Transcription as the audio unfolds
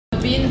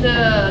vorbind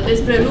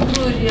despre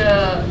lucruri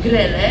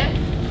grele,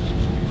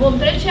 vom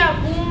trece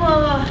acum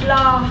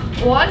la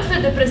o altfel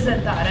de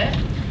prezentare,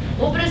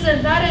 o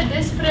prezentare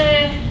despre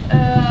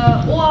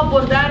o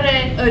abordare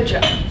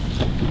agile.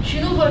 Și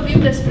nu vorbim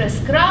despre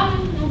Scrum,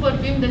 nu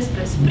vorbim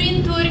despre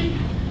sprinturi,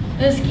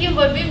 în schimb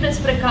vorbim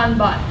despre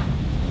Kanban.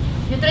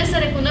 Eu trebuie să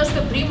recunosc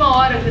că prima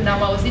oară când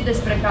am auzit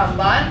despre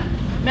Kanban,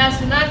 mi-a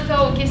sunat ca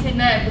o chestie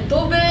din aia cu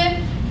tobe,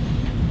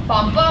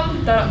 pam-pam,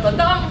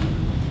 taram-tatam.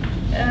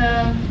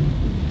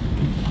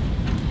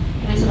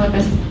 Vrei să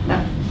vorbesc? Da.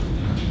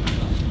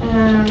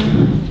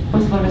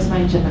 Pot să vorbesc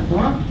mai încet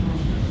acum.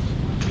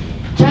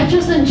 Ceea ce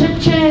o să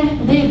încerce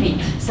David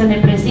să ne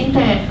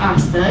prezinte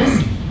astăzi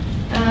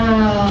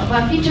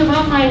va fi ceva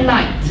mai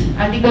light.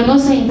 Adică nu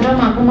o să intrăm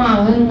acum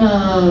în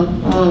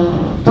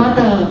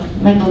toată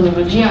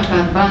metodologia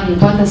Kanban, în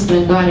toată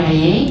splendoarea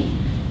ei,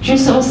 ci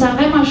o să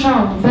avem așa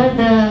un fel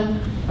de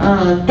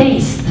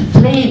taste,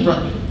 flavor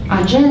a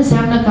ce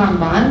înseamnă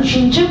Kanban și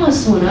în ce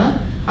măsură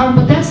am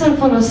putea să-l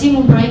folosim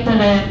în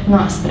proiectele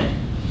noastre.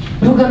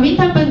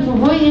 Rugămintea pentru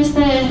voi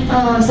este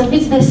să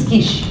fiți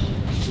deschiși,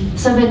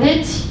 să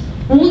vedeți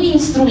un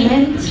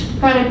instrument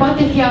care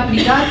poate fi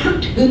aplicat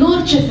în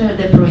orice fel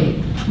de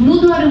proiect, nu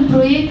doar în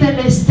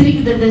proiectele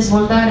strict de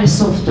dezvoltare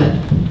software.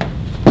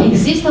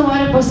 Există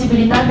oare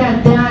posibilitatea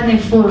de a ne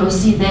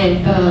folosi de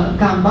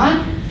Kanban?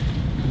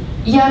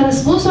 Iar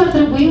răspunsul ar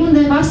trebui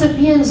undeva să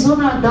fie în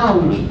zona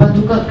DAO-ului,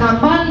 pentru că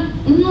Kanban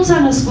nu s-a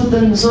născut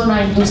în zona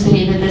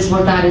industriei de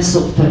dezvoltare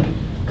software.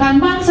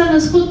 Kanban s-a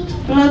născut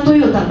la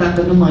Toyota,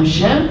 dacă nu mă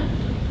înșel,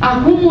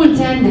 acum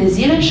mulți ani de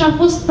zile și a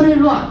fost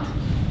preluat.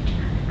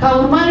 Ca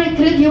urmare,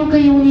 cred eu că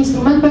e un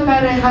instrument pe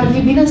care ar fi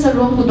bine să-l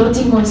luăm cu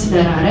toți în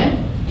considerare,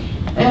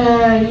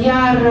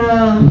 iar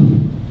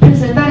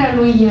prezentarea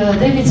lui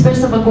David sper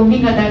să vă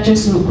convingă de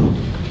acest lucru.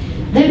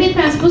 David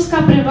mi-a spus că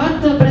a preluat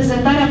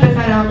prezentarea pe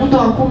care a avut-o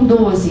acum 2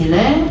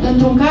 zile,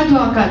 într-un cadru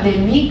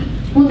academic,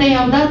 unde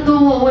i-au dat 2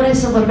 ore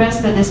să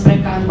vorbească despre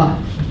Kanban.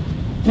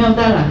 Mi-au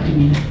dat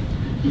lacrimile.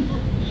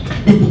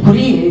 De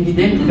bucurie,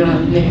 evident, că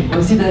ne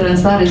consideră în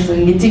stare să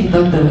înghițim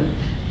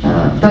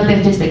toate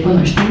aceste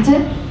cunoștințe.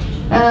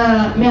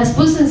 Mi-a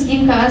spus, în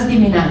schimb, că azi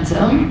dimineață,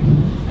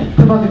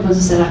 probabil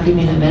văzuse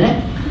lacrimile mele,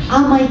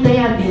 am mai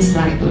tăiat din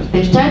slide-uri.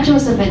 Deci ceea ce o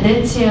să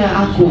vedeți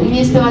acum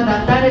este o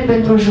adaptare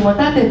pentru o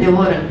jumătate de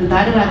oră cât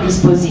are la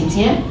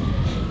dispoziție,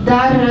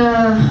 dar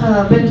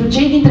pentru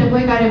cei dintre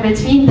voi care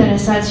veți fi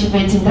interesați și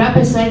veți intra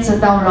pe site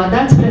să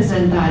downloadați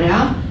prezentarea,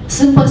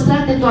 sunt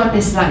păstrate toate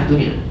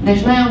slide-urile.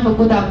 Deci noi am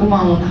făcut acum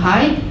un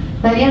hide,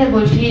 dar ele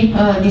vor fi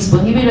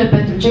disponibile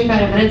pentru cei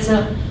care vreți să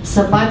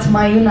săpați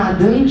mai în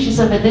adânc și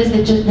să vedeți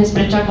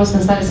despre ce a fost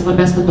în stare să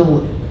vorbească 2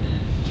 ore.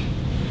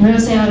 Noi o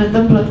să-i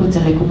arătăm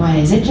plăcuțele, cum mai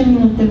ai 10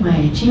 minute, mai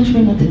ai 5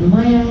 minute, nu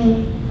mai ai...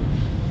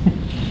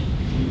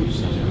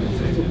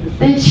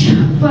 Deci,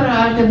 fără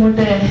alte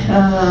multe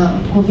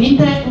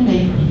cuvinte, unde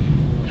e?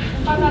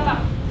 Fața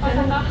ta.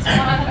 Fața ta.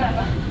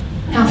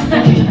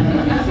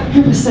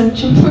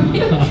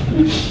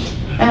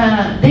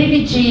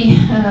 David G.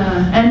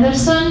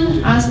 Anderson,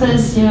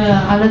 astăzi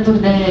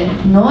alături de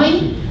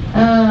noi,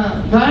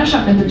 doar așa,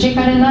 pentru cei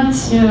care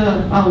n-ați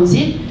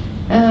auzit,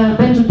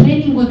 pentru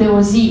trainingul de o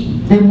zi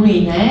de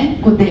mâine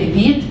cu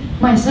David,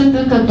 mai sunt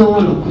încă 2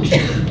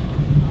 locuri.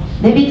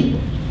 David?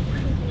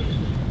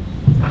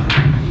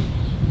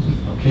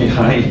 Okay,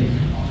 hi.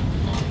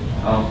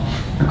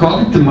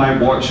 According to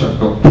my watch, I've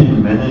got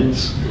 10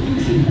 minutes.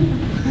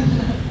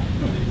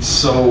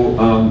 So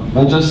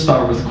we'll just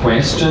start with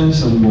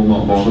questions and we'll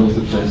not bother with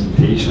the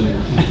presentation.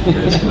 You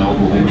guys can all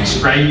go home. It's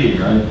Friday,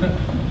 right?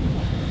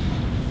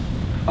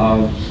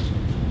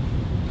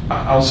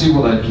 I'll see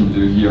what I can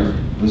do here.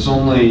 There's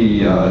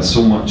only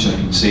so much I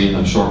can say in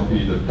a short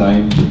period of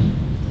time.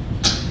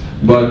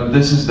 But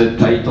this is the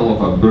title of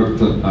a book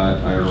that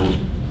I wrote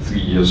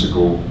 3 years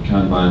ago,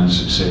 Kanban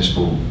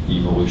Successful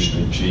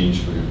Evolutionary Change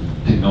for Your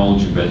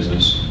Technology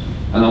Business.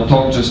 And I'll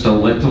talk just a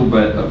little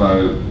bit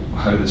about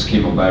how this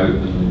came about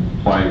and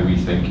why we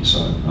think it's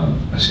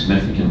a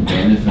significant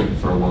benefit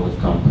for a lot of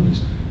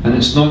companies. And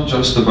it's not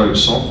just about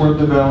software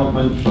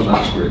development, but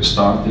that's where it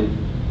started.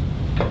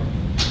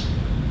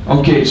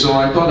 Okay, so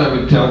I thought I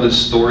would tell this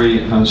story.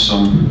 It has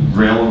some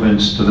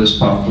relevance to this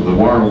part of the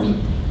world.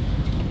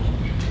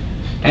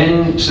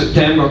 In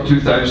September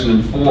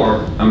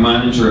 2004, a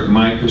manager at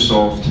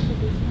Microsoft,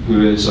 who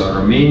is a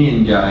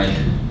Romanian guy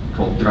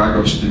called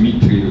Dragos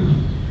Dimitriou,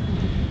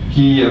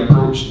 he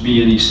approached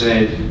me and he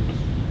said,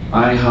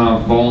 I have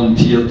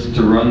volunteered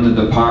to run the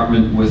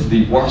department with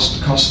the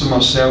worst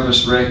customer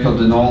service record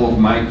in all of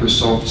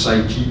Microsoft's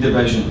IT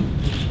division.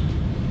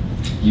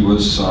 He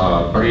was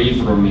a brave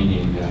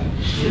Romanian guy.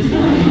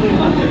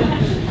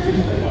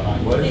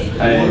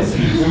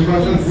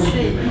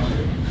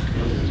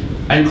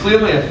 And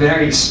clearly a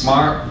very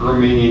smart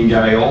Romanian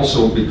guy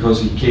also, because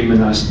he came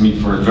and asked me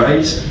for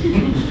advice.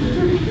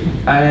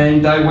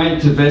 And I went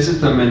to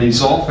visit him in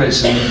his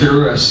office and he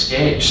drew a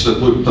sketch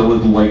that looked a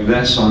little like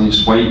this on his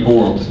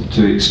whiteboard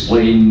to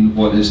explain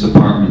what his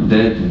department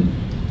did. And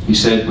he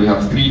said, we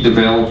have 3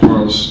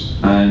 developers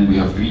and we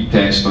have 3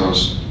 testers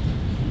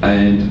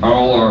And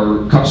all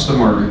our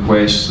customer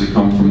requests, they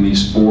come from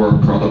these 4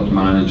 product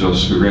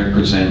managers who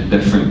represent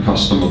different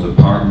customer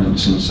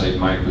departments inside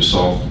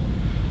Microsoft,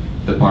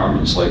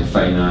 departments like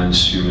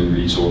finance, human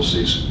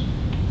resources.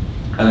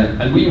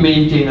 And we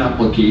maintain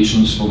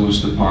applications for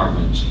those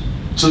departments.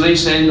 So they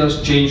send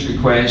us change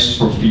requests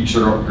for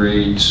feature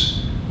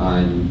upgrades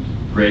and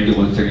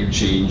regulatory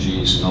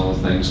changes and other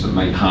things that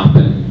might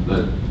happen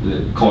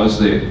that cause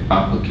the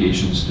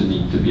applications to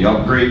need to be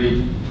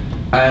upgraded.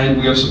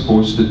 And we are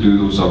supposed to do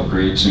those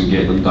upgrades and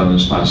get them done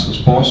as fast as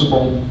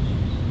possible.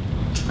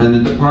 And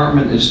the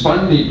department is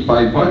funded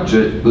by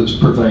budget that's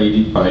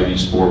provided by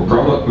these 4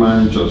 product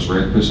managers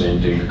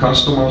representing the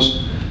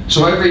customers.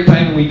 So every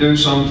time we do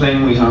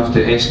something, we have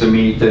to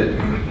estimate it,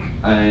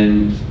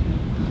 and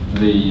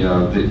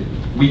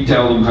we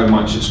tell them how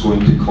much it's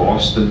going to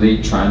cost, and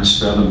they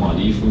transfer the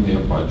money from their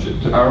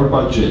budget to our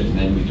budget, and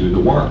then we do the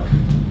work.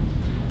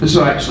 This is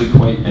actually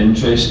quite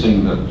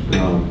interesting that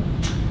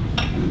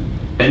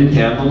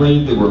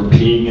internally they were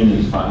paying in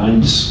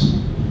advance.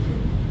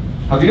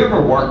 Have you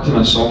ever worked in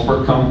a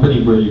software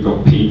company where you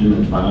got paid in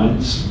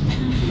advance?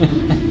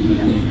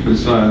 It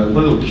was a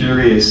little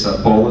curious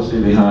policy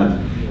they had.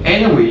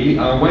 Anyway,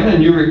 when a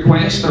new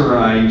request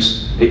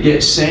arrives, it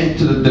gets sent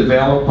to the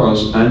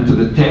developers and to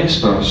the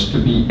testers to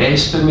be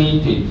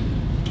estimated.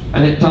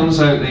 And it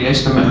turns out the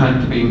estimate had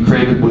to be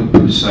incredibly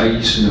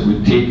precise, and it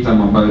would take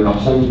them about a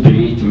whole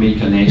day to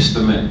make an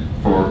estimate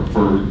for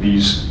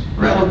these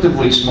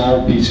relatively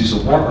small pieces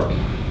of work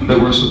that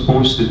were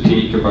supposed to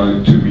take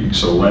about 2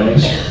 weeks or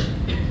less.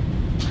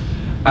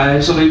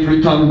 So they'd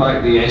return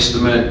back the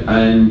estimate,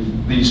 and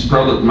these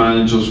product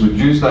managers would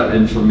use that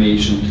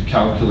information to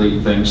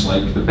calculate things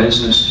like the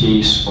business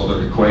case for the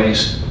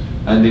request,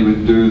 and they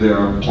would do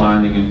their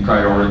planning and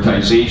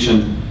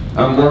prioritization.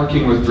 And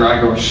working with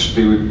Dragos,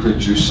 they would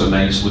produce a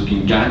nice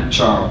looking Gantt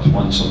chart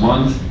once a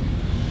month,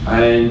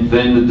 and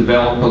then the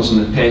developers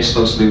and the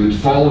testers, they would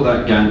follow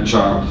that Gantt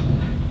chart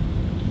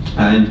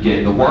and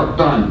get the work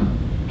done.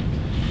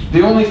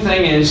 The only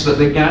thing is that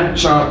the Gantt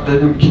chart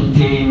didn't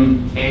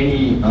contain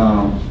any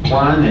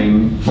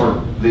planning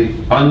for the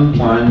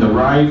unplanned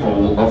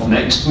arrival of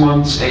next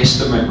month's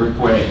estimate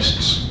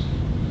requests.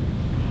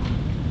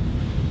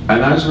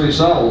 And as a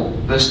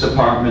result, this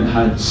department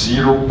had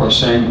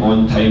 0%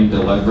 on-time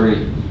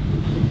delivery.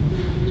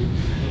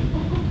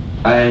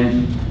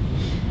 And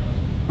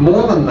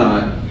more than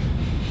that,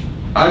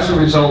 as a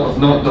result of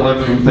not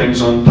delivering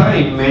things on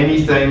time,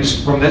 many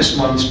things from this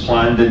month's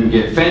plan didn't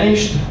get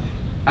finished,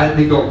 and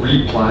they got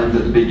replanned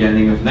at the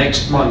beginning of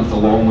next month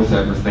along with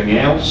everything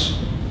else.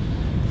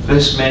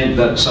 This meant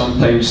that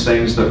sometimes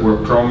things that were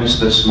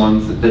promised this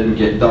month that didn't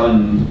get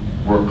done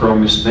were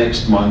promised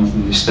next month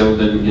and they still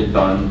didn't get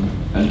done,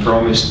 and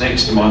promised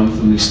next month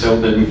and they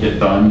still didn't get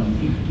done,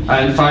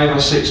 and 5 or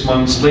 6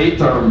 months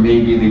later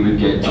maybe they would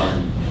get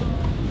done.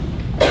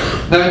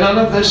 Now none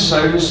of this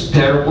sounds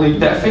terribly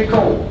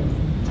difficult,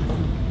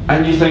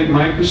 and you think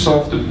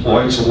Microsoft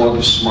employs a lot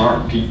of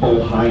smart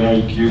people, high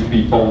IQ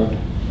people.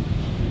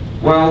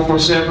 Well, for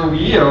several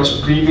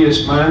years,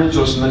 previous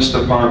managers in this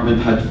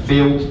department had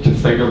failed to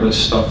figure this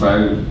stuff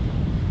out.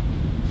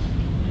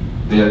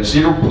 They had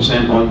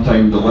 0%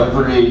 on-time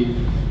delivery,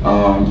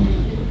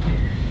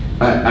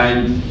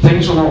 and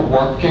things were not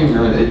working.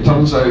 It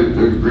turns out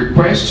the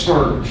requests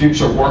for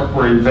future work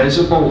were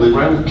invisible, they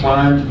weren't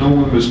planned, no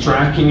one was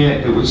tracking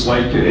it. It was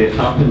like it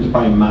happened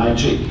by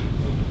magic.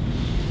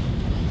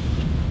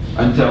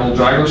 Until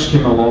Dragos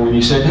came along and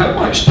he said, how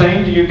much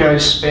time do you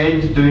guys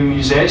spend doing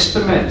these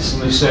estimates?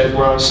 And they said,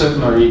 well,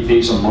 7 or 8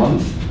 days a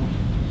month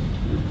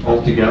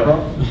altogether.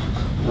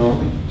 You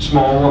know,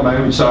 small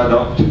amounts add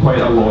up to quite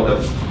a lot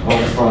of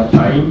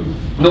time.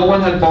 No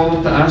one had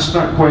bothered to ask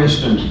that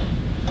question.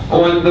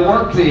 Oh, and the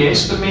work they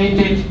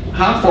estimated,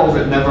 half of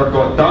it never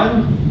got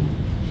done.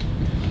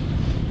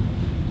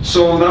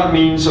 So that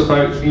means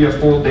about 3 or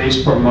 4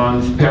 days per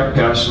month per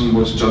person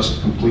was just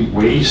a complete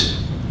waste.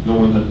 No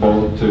one had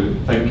bothered to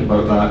think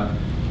about that.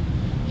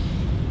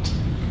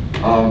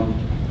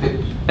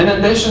 In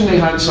addition, they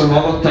had some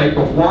other type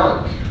of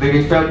work. They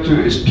referred to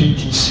it as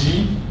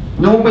PTC.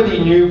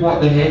 Nobody knew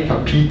what the heck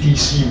a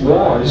PTC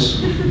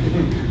was,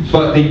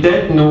 but they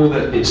did know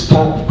that it's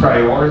top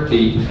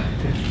priority.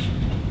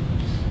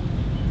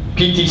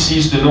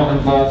 PTCs do not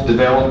involve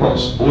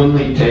developers,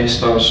 only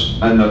testers,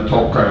 and they're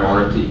top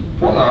priority.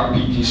 What are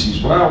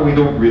PTCs? Well, we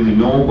don't really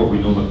know, but we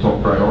know they're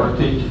top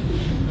priority.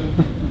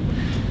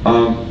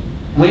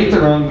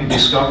 Later on, we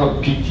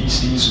discovered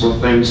PTCs were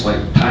things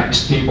like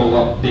tax table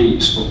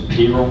updates for the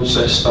payroll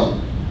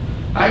system.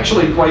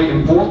 Actually quite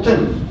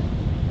important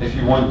if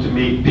you want to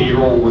make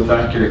payroll with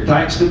accurate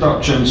tax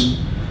deductions,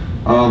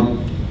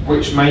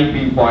 which might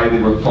be why they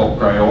were top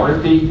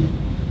priority.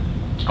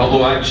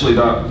 Although actually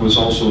that was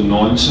also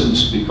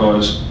nonsense,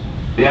 because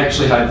they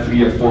actually had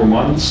 3 or 4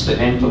 months to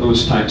enter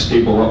those tax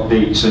table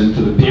updates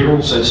into the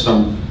payroll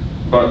system.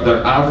 But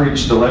their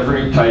average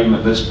delivery time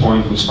at this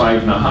point was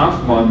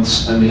 5.5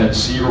 months, and they had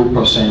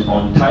 0%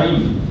 on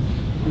time.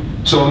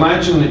 So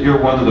imagine that you're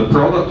one of the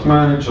product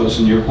managers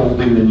and you're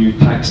holding the new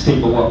tax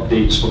table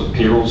updates for the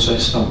payroll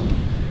system.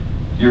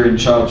 you're in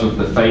charge of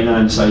the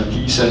finance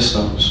IT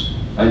systems,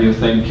 and you're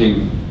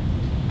thinking,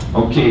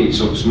 okay,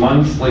 so it's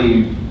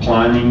monthly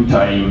planning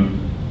time,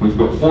 we've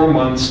got 4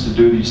 months to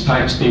do these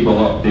tax table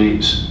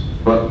updates,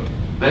 but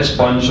this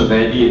bunch of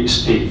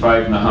idiots take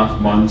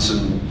 5.5 months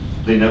and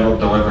they never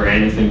deliver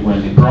anything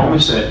when they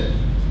promise it.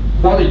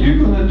 What are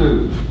you going to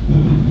do?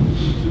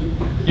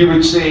 You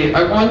would say,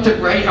 I want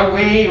it right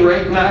away,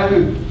 right now.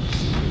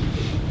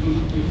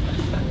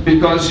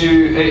 Because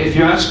if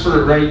you ask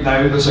for it right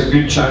now, there's a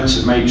good chance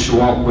it might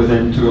show up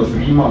within 2 or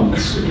 3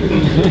 months.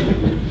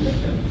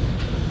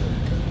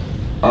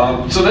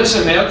 So this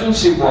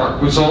emergency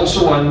work was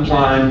also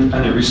unplanned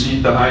and it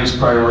received the highest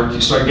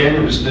priority. So again,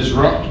 it was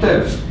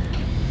disruptive.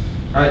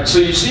 Right, so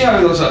you see how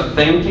there's a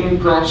thinking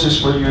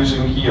process we're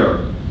using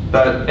here.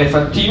 That if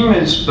a team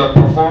their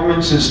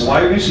performance is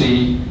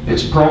lousy,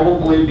 it's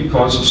probably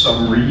because of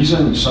some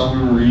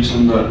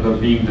reason that they're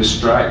being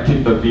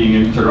distracted, they're being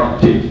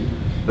interrupted,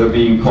 they're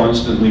being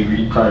constantly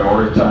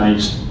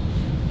reprioritized.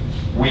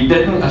 We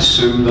didn't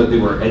assume that they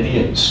were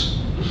idiots.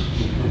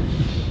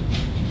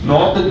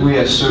 Nor did we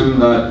assume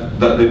that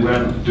they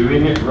weren't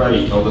doing it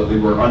right or that they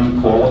were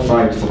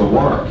unqualified for the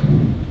work.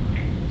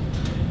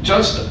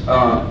 Just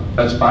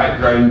as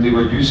background, they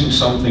were using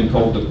something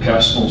called the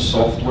personal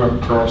software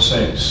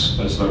process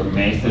as their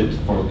method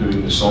for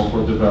doing the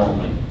software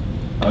development.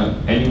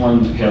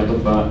 Anyone heard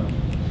of that?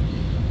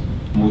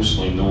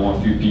 Mostly no,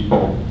 a few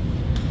people.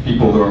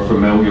 People who are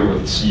familiar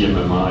with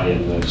CMMI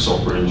and the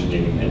Software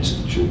Engineering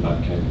Institute,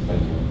 that kind of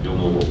thing. You'll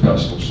know what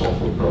personal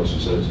software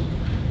process is.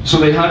 So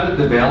they had a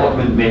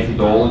development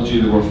methodology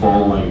they were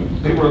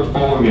following. They were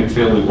following it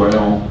fairly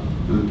well.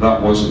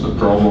 That wasn't the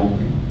problem.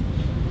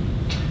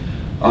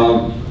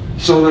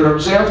 So their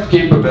observed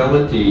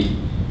capability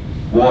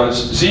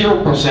was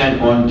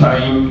 0% on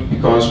time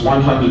because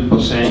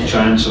 100%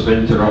 chance of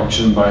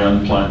interruption by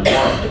unplanned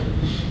work.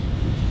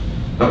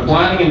 The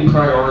planning and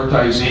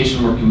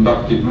prioritization were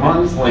conducted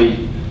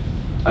monthly,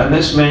 and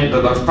this meant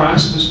that their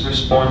fastest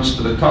response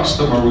to the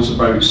customer was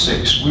about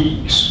 6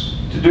 weeks.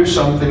 To do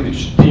something that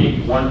should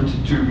take 1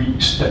 to 2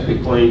 weeks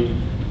typically,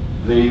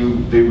 they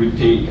would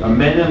take a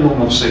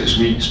minimum of 6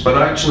 weeks, but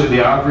actually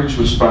the average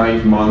was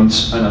 5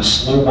 months, and a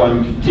slow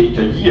one could take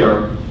a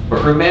year.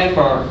 But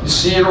remember,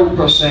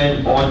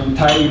 0% on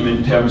time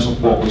in terms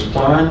of what was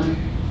planned,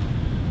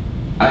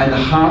 and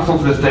half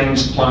of the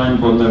things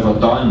planned were never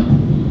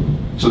done.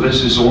 So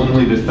this is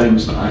only the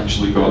things that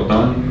actually got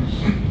done.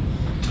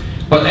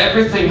 But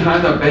everything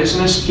had a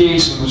business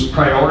case and was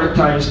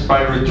prioritized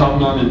by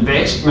return on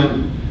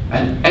investment,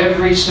 and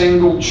every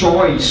single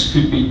choice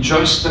could be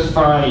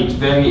justified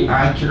very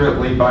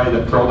accurately by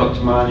the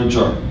product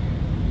manager.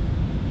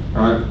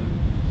 Right?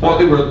 What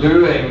they were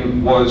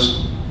doing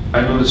was,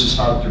 I know this is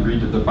hard to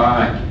read at the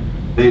back,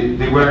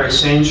 they were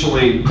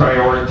essentially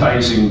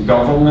prioritizing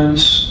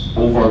governance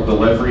over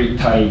delivery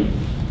time.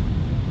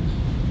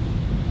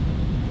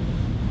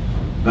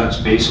 That's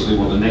basically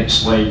what the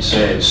next slide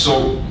says.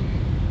 So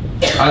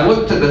I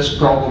looked at this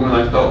problem and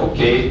I thought,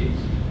 okay,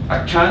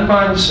 a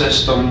Kanban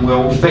system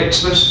will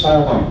fix this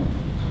for them.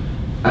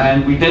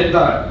 And we did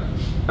that.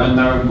 And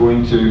now I'm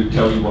going to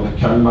tell you what a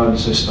Kanban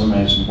system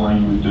is and why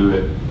you would do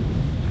it.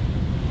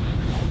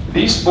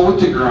 These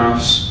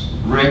photographs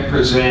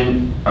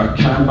represent a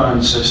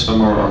Kanban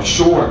system, or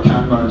show a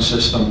Kanban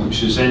system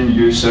which is in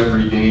use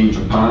every day in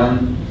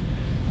Japan.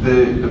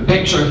 The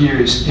picture here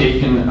is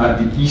taken at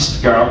the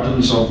East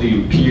Gardens of the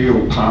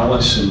Imperial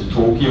Palace in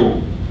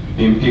Tokyo.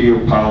 The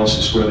Imperial Palace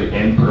is where the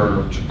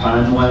Emperor of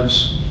Japan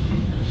lives.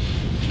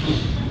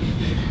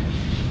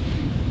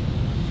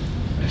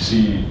 I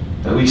see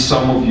at least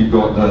some of you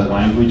got the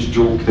language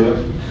joke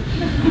there.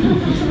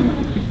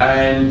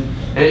 And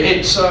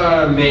it's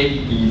a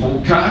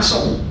medieval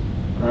castle.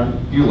 Right?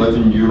 You live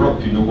in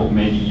Europe, you know what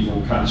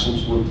medieval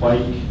castles look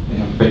like. They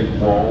have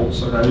big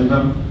walls around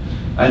them.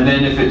 And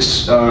then if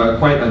it's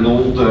quite an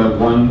old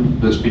one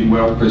that's been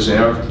well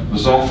preserved,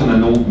 there's often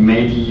an old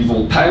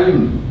medieval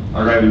town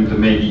around the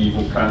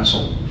medieval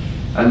castle.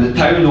 And the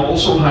town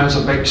also has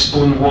a big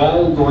stone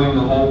wall going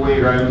the whole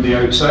way around the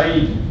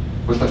outside,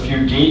 with a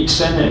few gates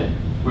in it,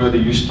 where they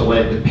used to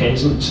let the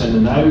peasants in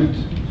and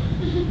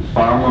out,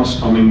 farmers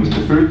coming with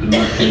the food and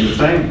that kind of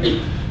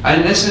thing.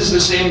 And this is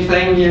the same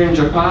thing here in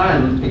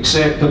Japan,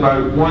 except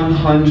about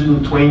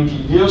 120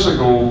 years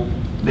ago,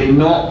 they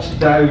knocked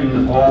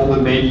down all the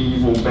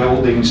medieval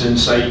buildings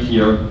inside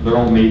here. They're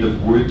all made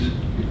of wood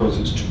because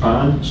it's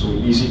Japan, so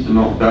easy to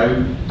knock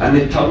down. And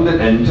they turned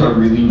it into a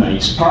really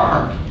nice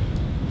park.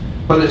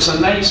 But it's a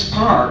nice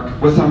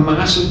park with a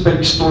massive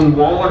big stone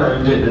wall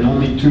around it and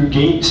only 2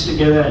 gates to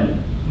get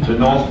in. The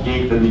north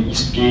gate and the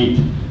east gate,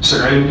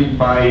 surrounded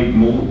by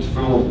moat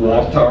full of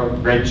water,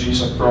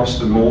 bridges across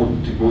the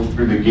moat to go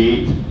through the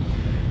gate.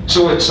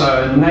 So it's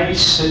a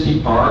nice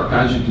city park,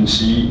 as you can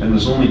see, and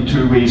there's only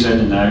 2 ways in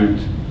and out.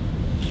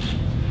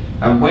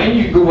 And when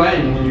you go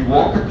in, when you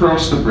walk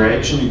across the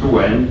bridge and you go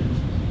in,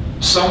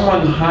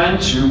 someone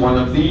hands you one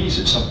of these.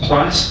 It's a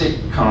plastic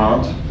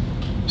card.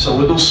 It's a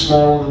little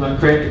smaller than a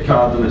credit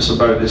card, and it's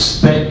about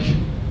as thick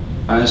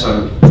as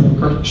a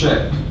poker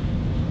chip.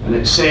 And and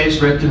it says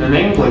written in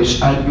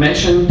English,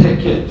 admission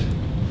ticket.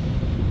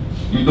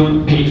 You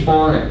don't pay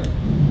for it.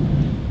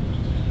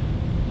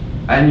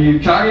 And you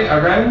carry it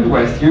around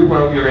with you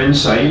while you're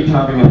inside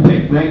having a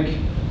picnic.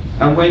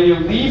 And when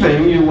you're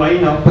leaving, you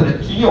line up at a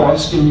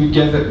kiosk and you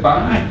give it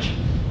back.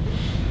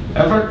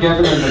 Ever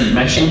given an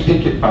admission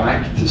ticket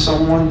back to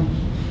someone?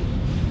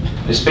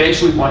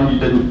 Especially one you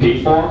didn't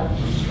pay for?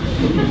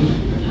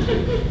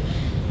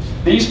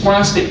 These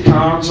plastic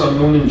cards are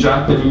known in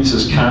Japanese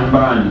as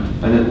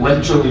Kanban, and it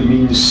literally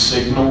means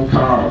signal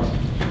card.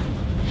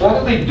 What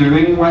are they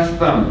doing with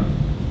them?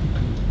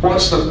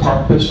 What's the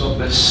purpose of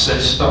this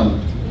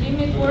system?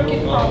 Limit work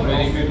in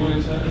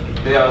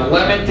progress. They are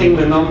limiting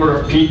the number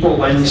of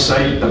people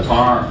inside the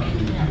park.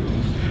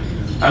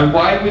 And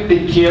why would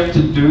they care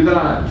to do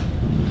that?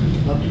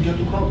 Not to get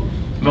too crowded.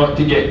 Not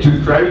to get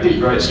too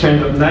crowded, right? It's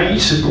kind of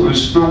nice if it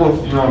was full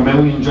of, a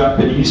million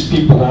Japanese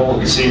people all at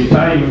the same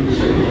time.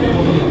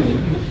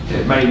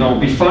 It might not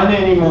be fun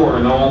anymore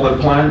and all the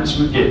plants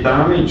would get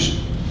damaged.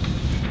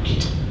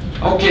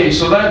 Okay,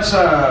 so that's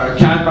a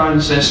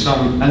Kanban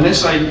system, and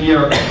this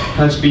idea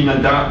has been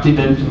adapted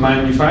into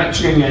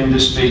manufacturing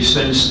industry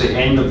since the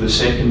end of the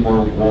Second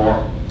World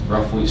War,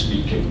 roughly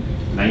speaking,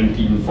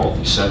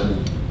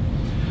 1947.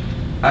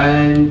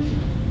 And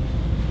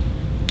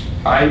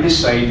I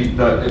decided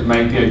that it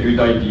might be a good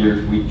idea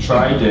if we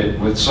tried it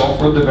with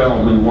software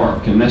development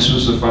work, and this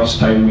was the first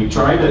time we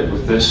tried it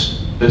with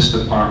this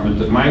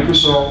department at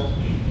Microsoft.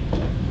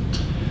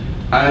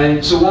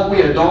 And so what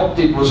we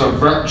adopted was a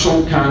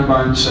virtual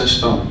Kanban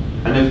system.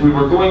 And if we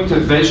were going to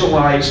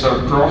visualize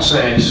our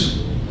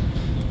process,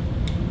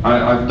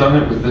 I've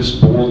done it with this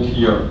board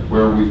here,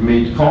 where we've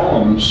made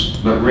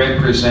columns that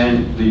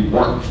represent the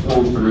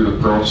workflow through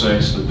the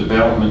process, the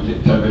development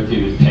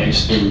activity, the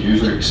testing,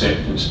 user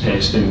acceptance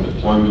testing,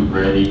 deployment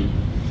ready.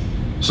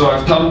 So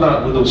I've turned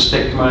that little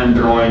stickman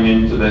drawing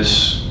into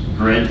this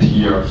grid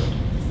here,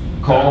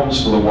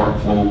 columns for the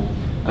workflow.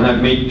 And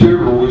I've made two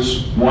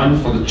rows, one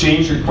for the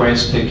change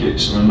request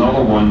tickets and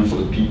another one for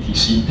the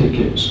PTC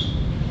tickets.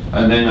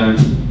 And then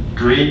I've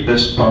grayed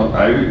this part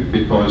out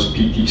because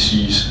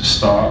PTCs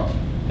start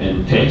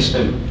in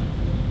testing.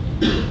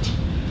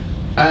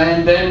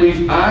 And then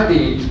we've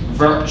added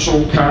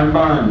virtual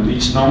Kanban.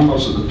 These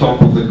numbers at the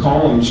top of the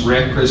columns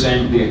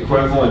represent the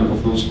equivalent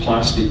of those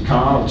plastic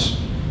cards.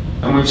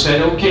 And we've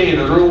said, okay,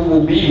 the rule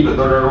will be that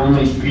there are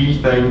only 3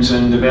 things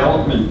in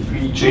development,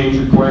 3 change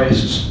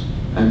requests,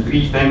 and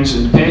 3 things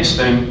in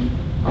testing,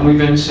 and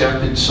we've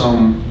inserted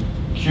some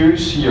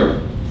queues here,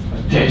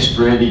 a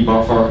test-ready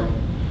buffer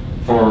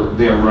for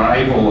the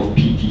arrival of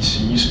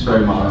PTCs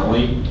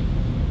primarily,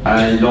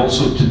 and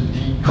also to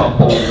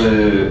decouple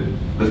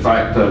the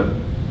fact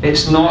that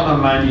it's not a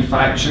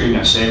manufacturing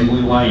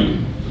assembly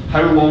line.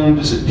 How long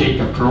does it take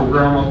a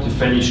programmer to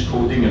finish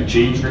coding a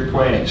change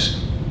request?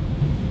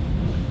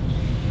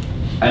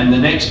 And the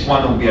next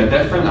one will be a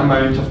different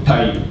amount of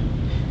time.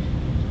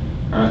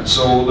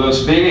 So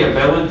there's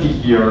variability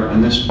here,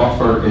 and this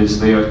buffer is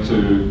there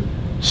to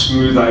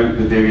smooth out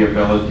the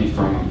variability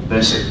from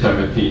this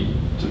activity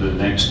to the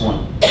next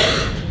one.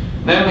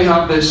 Then we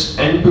have this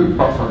input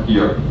buffer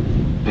here.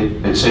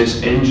 It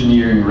says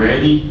engineering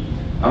ready,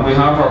 and we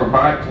have our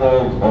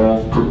backlog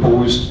of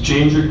proposed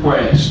change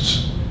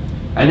requests.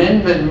 And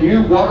in the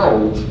new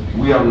world,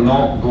 we are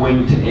not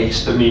going to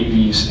estimate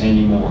these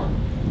anymore.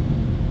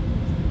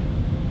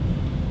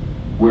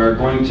 We're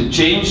going to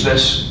change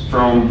this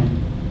from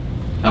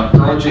a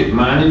project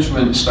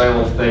management style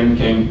of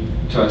thinking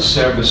to a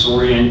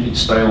service-oriented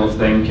style of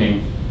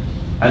thinking.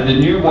 And the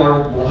new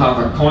world will have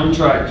a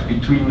contract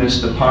between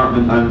this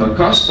department and the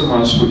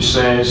customers which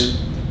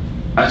says,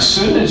 as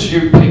soon as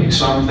you pick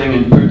something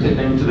and put it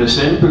into this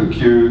input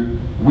queue,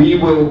 we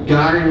will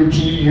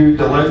guarantee you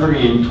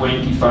delivery in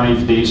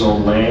 25 days or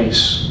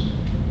less.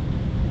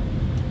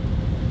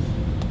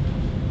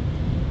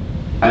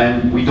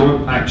 And we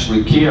don't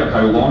actually care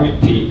how long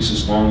it takes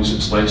as long as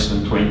it's less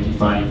than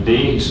 25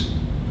 days.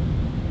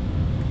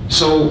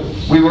 So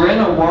we were in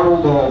a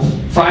world of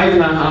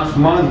 5.5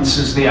 months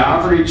as the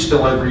average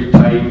delivery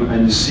time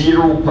and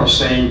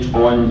 0%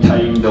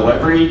 on-time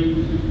delivery.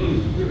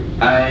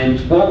 And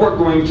what we're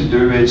going to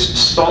do is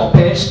stop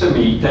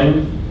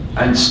estimating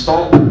and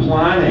stop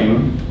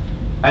planning,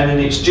 and in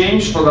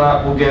exchange for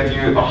that we'll give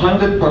you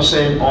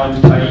 100%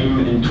 on time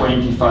in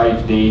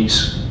 25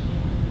 days.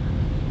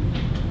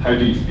 How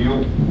do you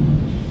feel?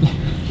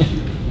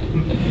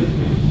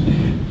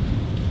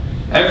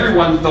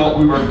 Everyone thought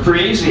we were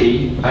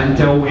crazy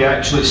until we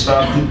actually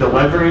started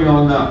delivering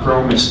on that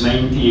promise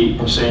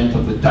 98%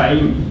 of the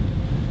time.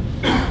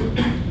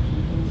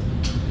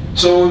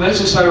 So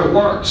this is how it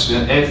works.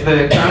 If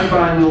the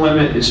Kanban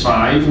limit is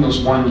 5, and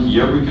there's one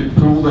here, we could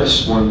pull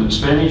this one that's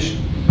finished,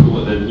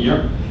 pull it in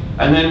here.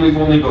 And then we've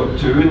only got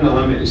 2 and the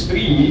limit is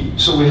 3,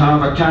 so we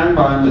have a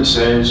Kanban that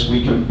says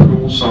we can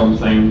pull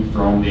something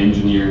from the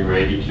engineering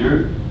ready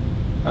queue,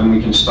 and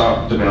we can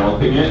start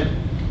developing it.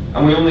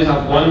 And we only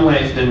have 1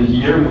 left in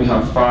here, and we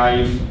have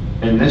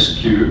 5 in this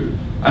queue.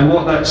 And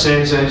what that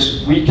says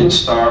is we can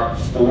start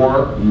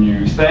 4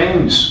 new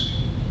things.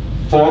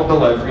 for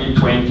delivery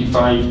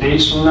 25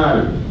 days from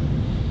now.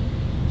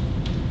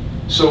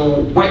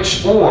 So which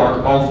 4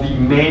 of the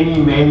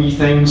many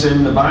things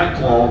in the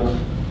backlog,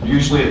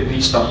 usually at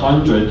least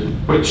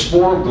 100, which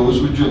 4 of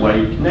those would you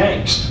like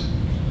next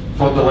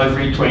for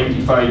delivery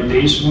 25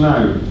 days from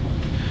now?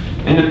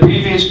 In the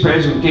previous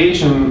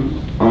presentation,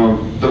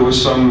 there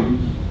was some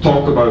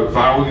talk about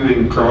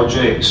valuing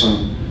projects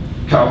and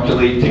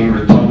calculating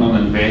return on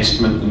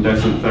investment and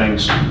different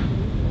things.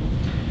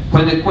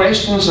 When the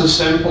question's as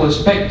simple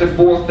as pick the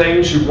 4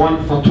 things you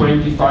want for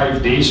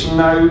 25 days from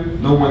now,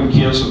 no one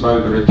cares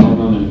about the return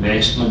on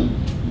investment.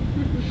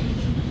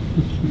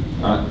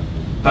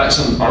 That's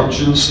an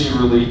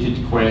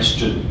urgency-related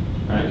question.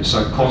 It's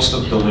a cost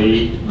of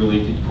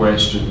delay-related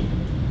question.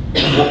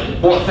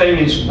 What thing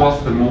is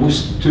worth the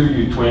most to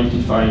you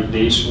 25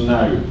 days from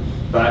now?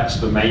 That's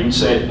the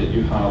mindset that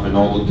you have in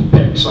order to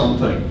pick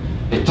something.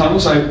 It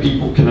turns out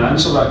people can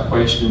answer that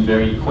question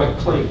very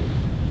quickly.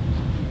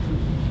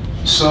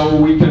 So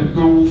we can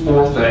pull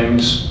 4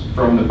 things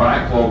from the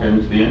backlog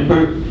into the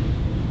input.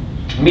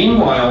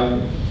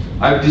 Meanwhile,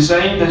 I've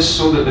designed this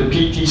so that the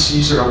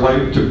PTCs are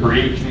allowed to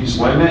break these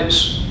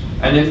limits.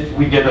 And if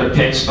we get a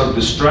tester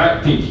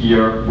distracted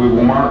here, we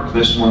will mark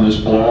this one as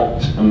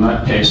blocked, and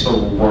that tester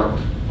will work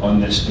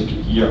on this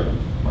ticket here.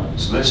 Right,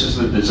 so this is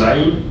the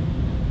design.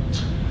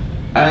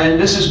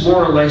 And this is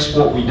more or less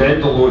what we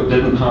did, although it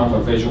didn't have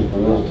a visual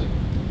board.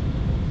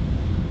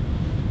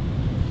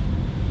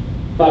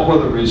 What were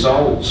the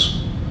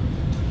results?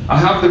 I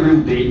have the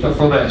real data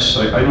for this.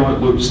 I know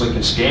it looks like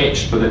a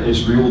sketch, but it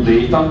is real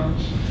data.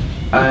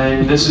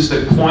 And this is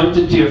the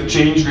quantity of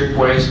change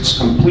requests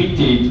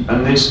completed,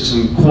 and this is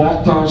in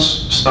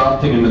quarters,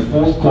 starting in the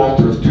 4th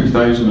quarter of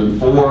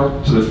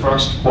 2004 to the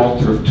 1st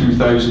quarter of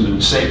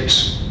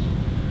 2006.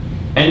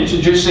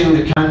 Introducing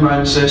the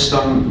Kanban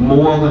system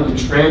more than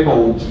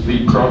trebled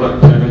the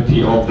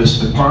productivity of this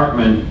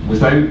department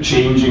without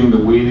changing the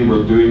way they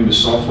were doing the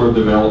software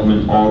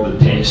development or the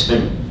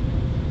testing.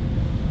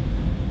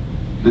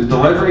 The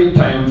delivery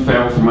time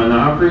fell from an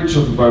average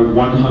of about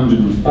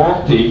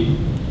 140,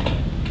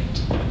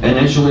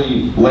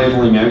 initially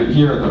leveling out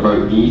here at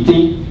about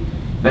 80.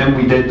 Then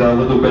we did a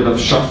little bit of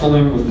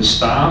shuffling with the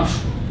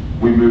staff.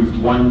 We moved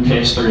 1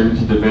 tester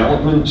into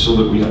development so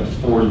that we had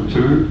 4 and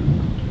 2.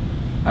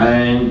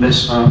 And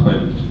this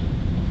happened.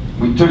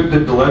 We took the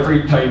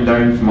delivery time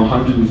down from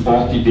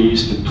 140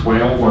 days to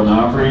 12 on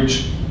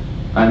average,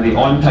 and the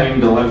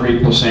on-time delivery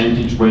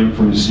percentage went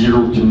from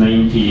 0 to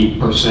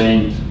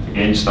 98%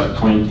 against that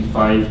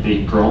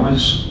 25-day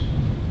promise.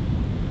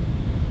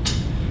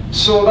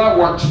 So that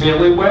worked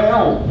fairly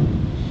well.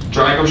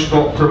 Dragos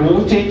got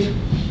promoted,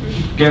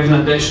 given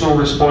additional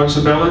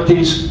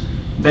responsibilities.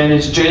 Then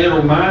his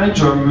general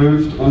manager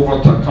moved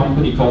over to a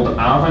company called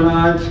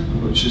Avanade,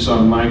 which is a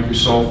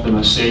Microsoft and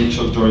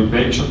Accenture joint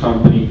venture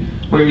company,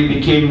 where he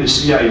became the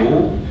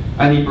CIO,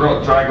 and he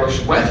brought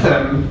Dragos with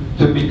him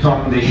to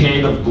become the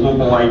head of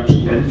global IT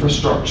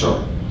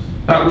infrastructure.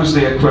 That was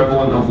the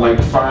equivalent of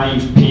like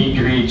 5 pay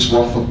grades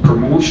worth of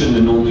promotion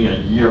in only a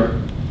year.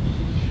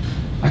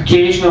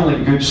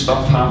 Occasionally good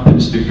stuff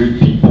happens to good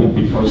people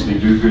because they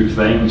do good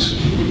things.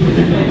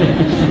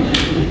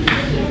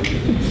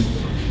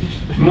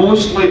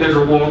 Mostly the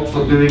reward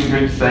for doing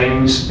good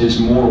things is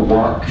more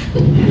work.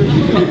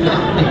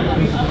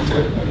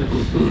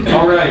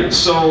 Alright,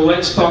 so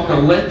let's talk a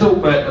little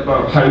bit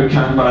about how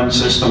Kanban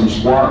systems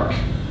work.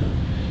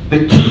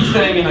 The key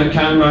thing in a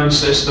Kanban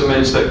system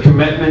is that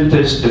commitment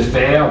is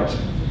deferred.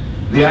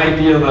 The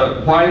idea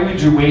that why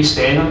would you waste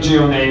energy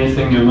on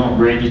anything you're not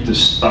ready to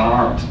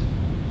start?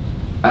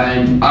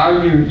 And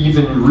are you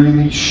even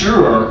really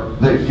sure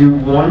that you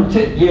want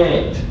it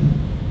yet?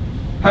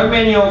 How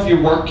many of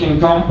you work in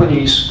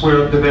companies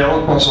where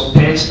developers or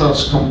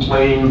testers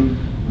complain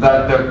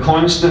that they're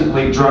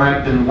constantly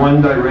dragged in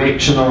one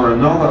direction or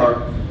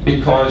another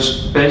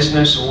because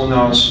business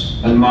owners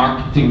and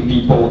marketing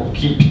people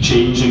keep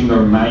changing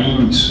their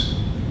minds?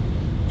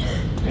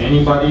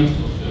 Anybody?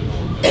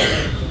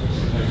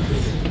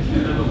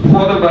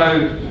 What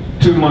about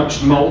too much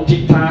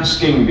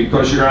multitasking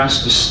because you're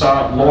asked to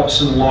start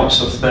lots and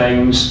lots of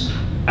things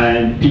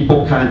and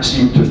people can't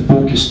seem to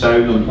focus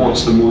down on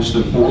what's the most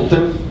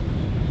important?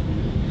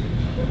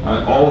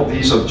 All of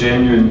these are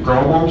genuine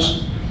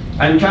problems.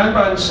 And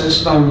Kanban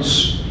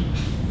systems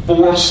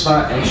force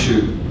that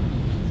issue.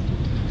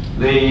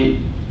 They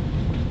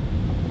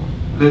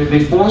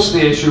force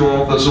the issue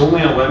of there's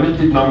only a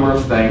limited number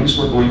of things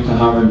we're going to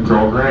have in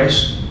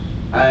progress,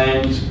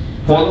 and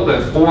what are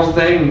the 4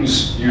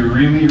 things you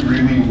really,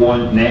 really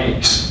want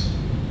next?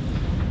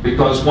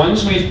 Because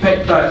once we've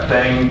picked that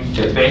thing,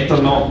 it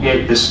better not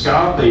get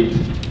discarded,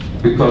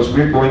 because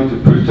we're going to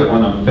put it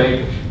on a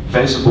big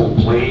visible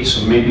place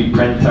and maybe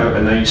print out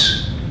a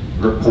nice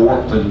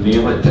report and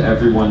mail it to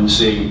everyone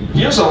saying,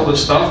 here's all the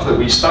stuff that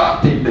we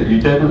started that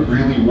you didn't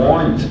really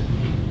want.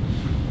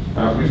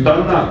 We've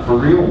done that for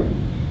real.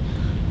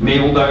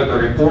 Mailed out a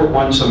report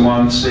once a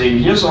month saying,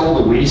 here's all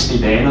the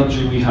wasted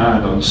energy we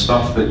had on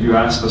stuff that you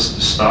asked us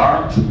to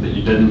start that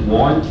you didn't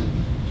want.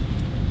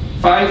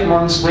 5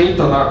 months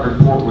later, that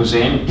report was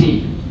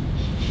empty.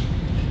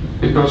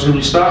 Because when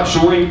you start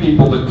showing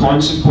people the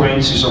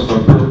consequences of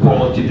their poor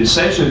quality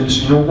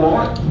decisions, you know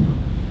what?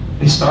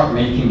 They start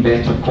making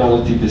better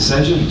quality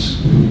decisions.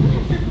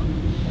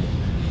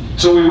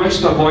 So we wish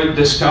to avoid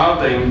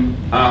discarding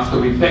after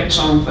we pick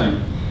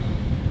something.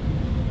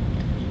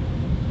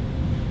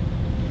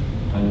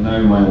 And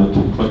now my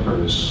little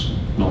clicker is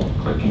not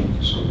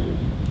clicking, so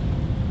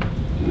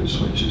it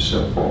switches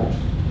itself off.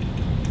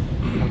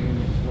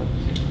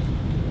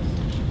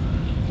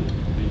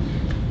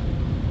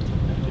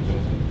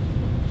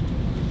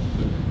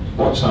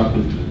 What's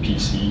happened to the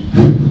PC?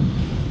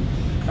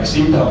 I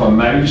seem to have a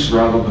mouse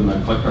rather than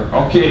a clicker.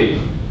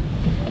 Okay,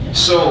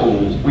 so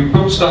we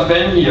put stuff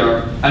in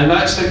here, and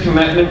that's the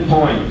commitment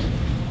point.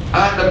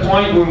 At the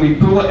point when we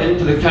pull it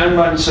into the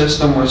Kanban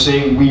system, we're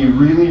saying we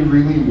really,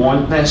 really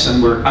want this,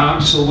 and we're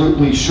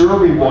absolutely sure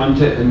we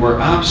want it, and we're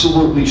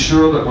absolutely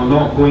sure that we're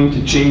not going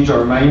to change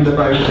our mind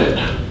about it.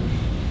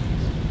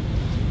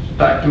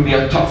 That can be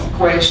a tough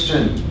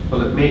question,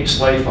 but it makes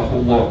life a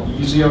whole lot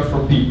easier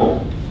for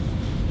people.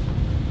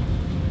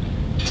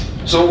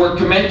 So we're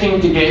committing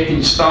to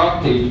getting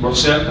started, we're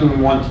certain we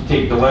want to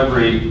take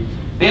delivery.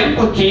 The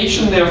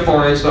implication,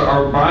 therefore, is that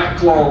our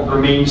backlog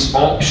remains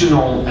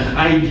optional and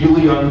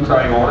ideally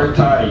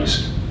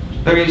unprioritized.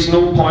 There is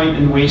no point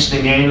in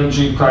wasting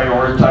energy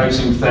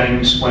prioritizing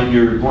things when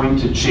you're going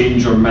to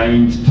change your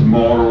mind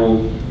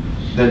tomorrow,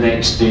 the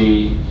next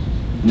day,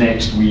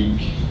 next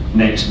week,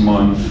 next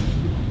month.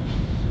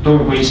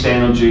 Don't waste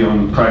energy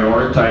on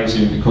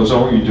prioritizing, because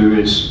all you do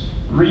is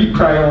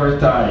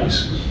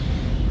reprioritize.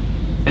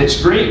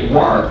 It's great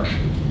work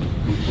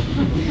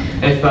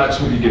if that's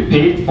what you get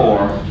paid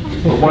for,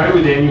 but why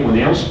would anyone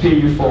else pay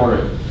you for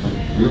it?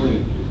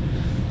 Really?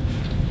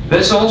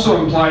 This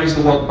also implies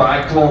the word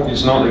backlog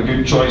is not a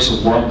good choice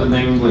of word in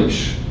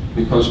English,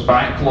 because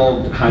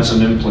backlog has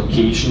an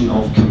implication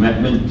of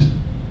commitment.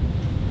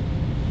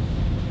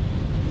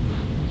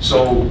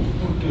 So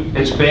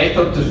it's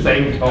better to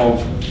think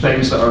of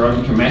things that are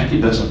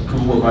uncommitted as a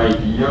pool of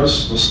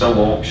ideas. They're still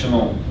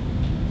optional.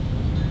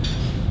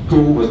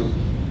 Pool with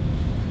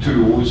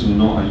 2 O's and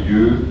not a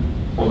U.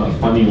 What a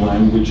funny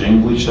language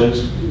English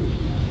is.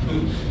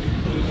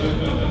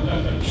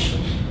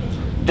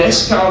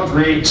 Discard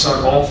rates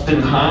are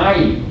often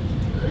high.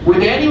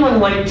 Would anyone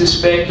like to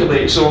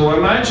speculate? So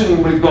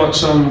imagine we've got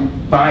some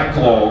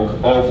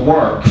backlog of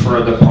work for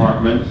a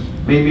department.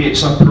 Maybe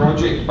it's a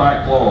project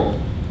backlog.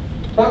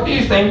 What do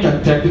you think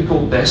a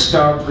typical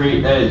discard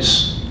rate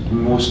is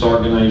in most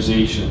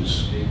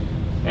organizations?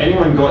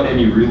 Anyone got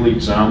any real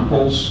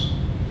examples?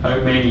 How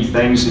many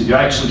things that you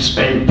actually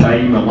spend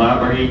time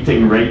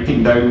elaborating,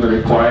 writing down the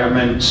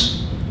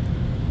requirements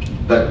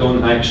that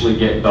don't actually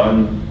get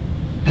done?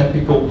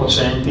 Typical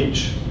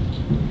percentage?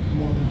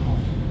 More than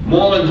half.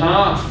 More than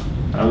half.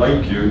 I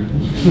like you.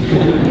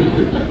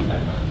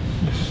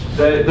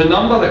 The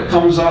number that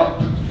comes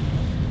up,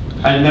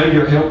 and now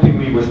you're helping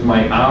me with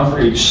my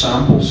average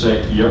sample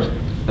set here,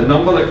 the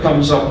number that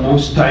comes up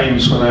most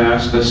times when I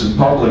ask this in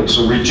public,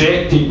 so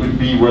rejected would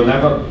be we're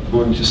never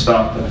going to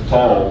start it at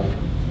all,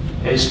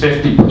 is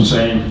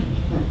 50%.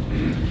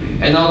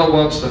 In other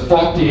words, the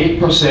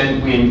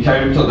 48% we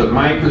encountered at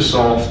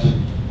Microsoft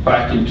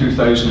back in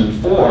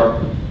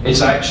 2004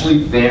 is actually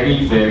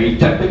very, very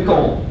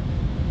typical.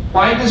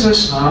 Why does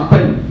this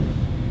happen?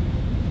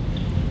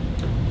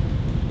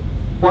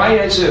 Why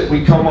is it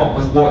we come up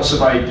with lots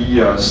of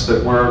ideas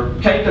that we're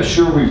kind of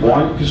sure we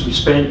want because we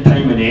spend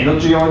time and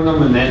energy on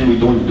them, and then we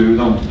don't do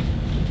them?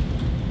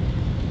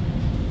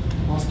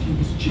 Asking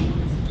is cheap.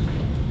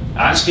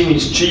 Asking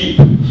is cheap.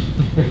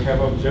 Have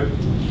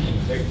objectives,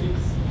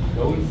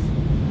 goals.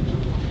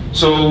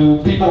 So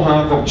people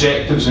have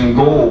objectives and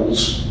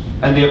goals,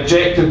 and the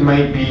objective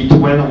might be to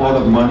win a lot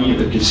of money at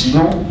the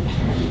casino.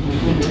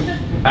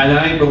 And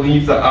I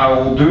believe that I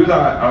will do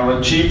that, I'll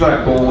achieve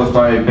that goal if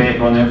I bet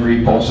on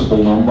every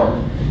possible number.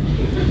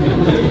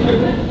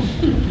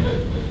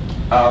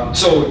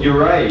 So you're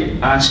right,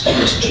 asking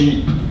is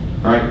cheap.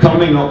 Right?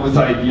 Coming up with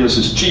ideas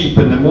is cheap,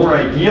 and the more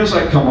ideas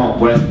I come up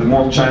with, the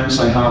more chance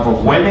I have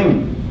of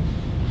winning.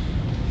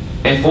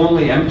 If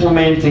only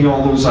implementing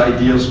all those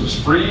ideas was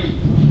free.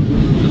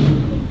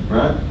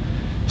 Right?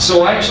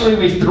 So actually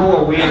we throw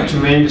away a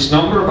tremendous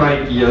number of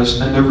ideas,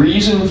 and the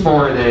reason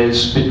for it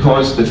is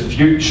because the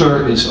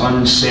future is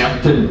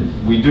uncertain.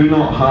 We do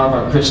not have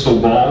a crystal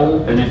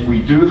ball, and if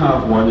we do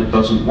have one, it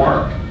doesn't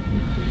work.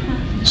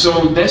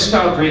 So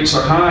discard rates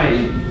are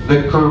high.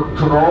 The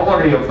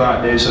corollary of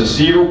that is a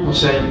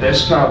 0%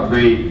 discard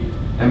rate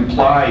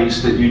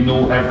implies that you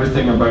know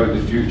everything about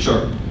the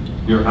future.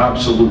 You're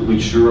absolutely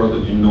sure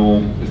that you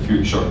know the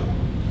future.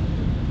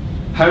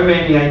 How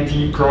many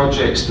IT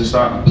projects does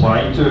that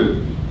apply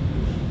to?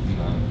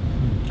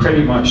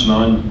 Pretty much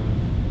none.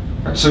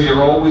 So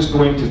you're always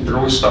going to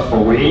throw stuff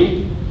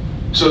away.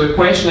 So the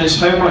question is,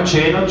 how much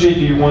energy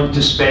do you want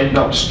to spend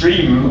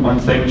upstream on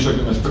things you're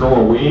going to throw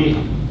away?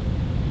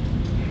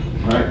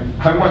 Right?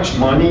 How much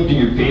money do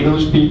you pay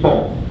those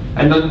people?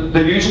 And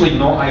they're usually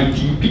not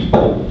IT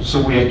people,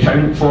 so we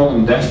account for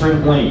them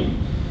differently.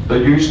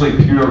 They're usually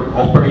pure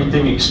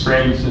operating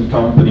experience in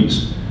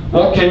companies.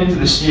 Walk into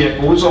the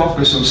CFO's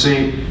office and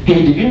say,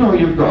 hey, do you know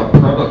you've got a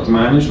product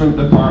management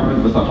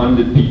department with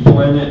 100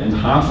 people in it and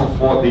half of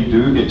what they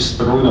do gets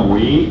thrown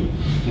away?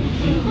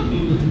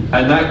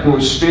 And that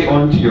goes straight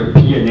onto your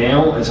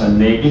P&L as a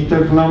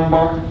negative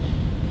number,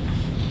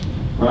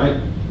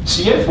 right?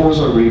 CFOs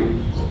are real.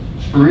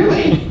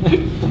 Really?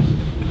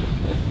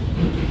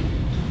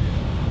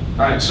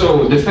 Right,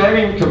 so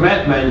deferring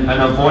commitment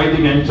and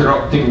avoiding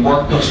interrupting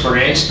workers for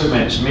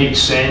estimates makes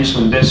sense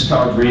when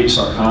discard rates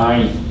are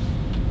high.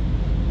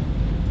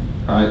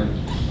 Right?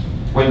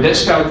 When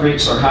discount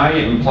rates are high,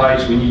 it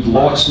implies we need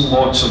lots and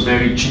lots of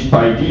very cheap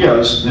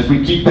ideas, and if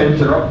we keep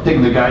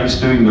interrupting the guys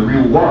doing the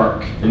real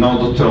work in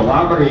order to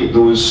elaborate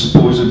those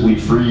supposedly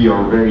free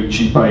or very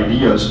cheap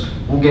ideas,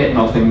 we'll get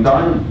nothing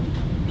done.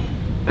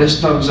 This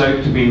turns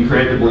out to be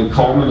incredibly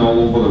common all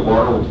over the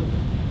world.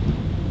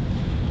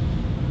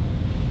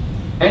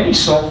 Any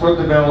software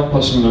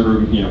developers in the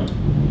room here?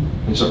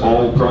 Is it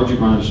all project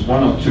managers?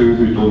 One or two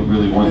who don't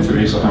really want to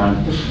raise a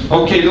hand.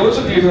 Okay, those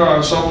of you who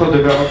are software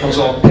developers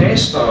or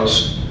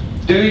testers,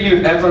 do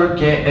you ever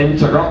get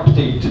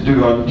interrupted to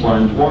do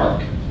unplanned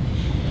work?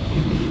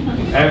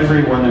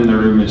 Everyone in the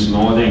room is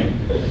nodding.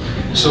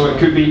 So it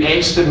could be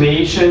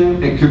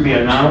estimation, it could be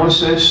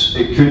analysis,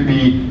 it could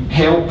be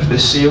help the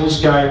sales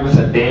guy with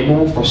a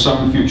demo for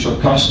some future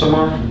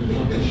customer.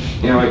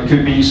 You know, it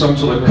could be some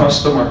sort of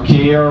customer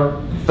care,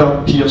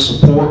 third-tier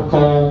support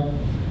call.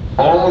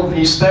 All of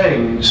these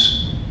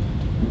things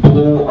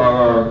blow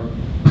our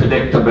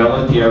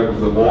predictability out of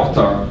the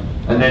water,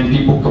 and then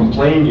people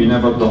complain you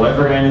never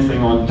deliver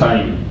anything on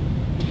time.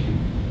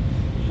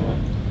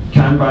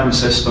 Kanban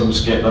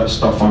systems get that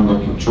stuff under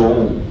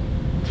control.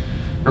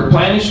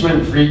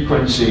 Replenishment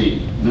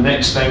frequency. The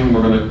next thing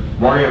we're going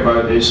to worry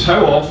about is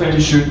how often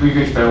should we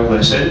refill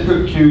this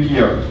input queue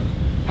here?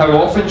 How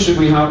often should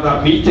we have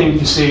that meeting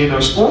to say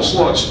there's 4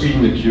 slots free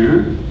in the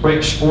queue,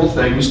 which 4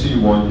 things do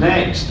you want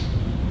next?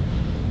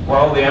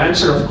 Well, the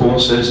answer, of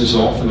course, is as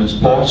often as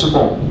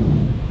possible.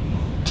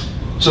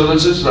 So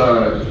this is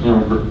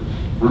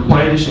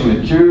replenishing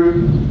the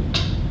queue.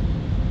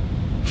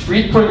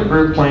 Frequent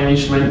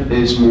replenishment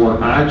is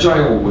more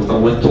agile with a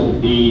little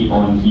a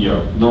on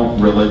here, not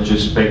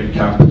religious, big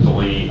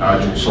capital A,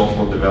 agile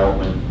software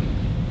development.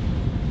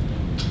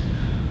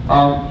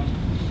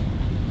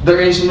 There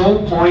is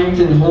no point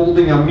in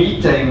holding a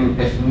meeting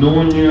if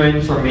no new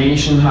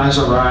information has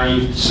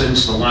arrived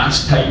since the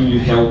last time you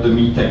held the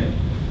meeting.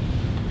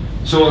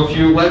 So if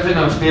you live in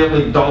a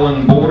fairly dull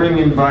and boring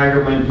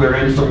environment where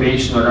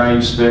information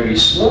arrives very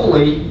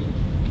slowly,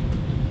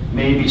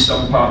 maybe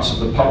some parts of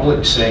the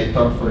public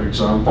sector, for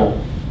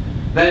example,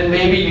 then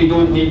maybe you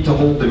don't need to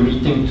hold the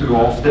meeting too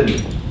often.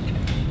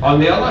 On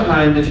the other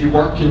hand, if you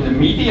work in the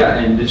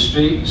media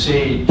industry,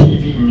 say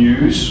TV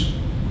news,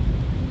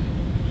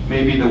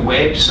 maybe the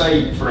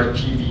website for a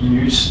TV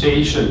news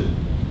station,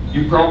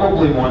 you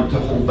probably want to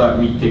hold that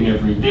meeting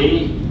every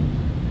day.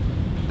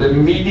 The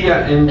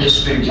media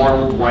industry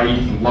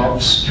worldwide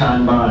loves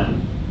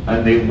Kanban,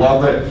 and they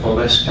love it for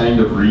this kind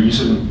of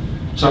reason.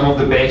 Some of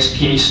the best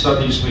case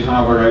studies we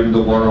have around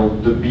the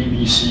world, the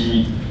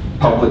BBC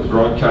public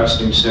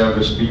broadcasting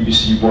service,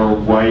 BBC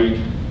Worldwide,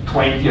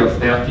 20 or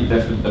 30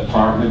 different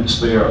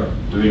departments there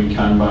doing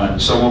Kanban,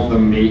 some of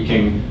them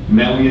making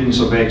millions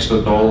of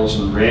extra dollars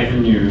in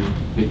revenue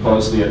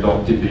because they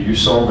adopted the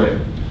use of it.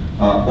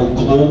 O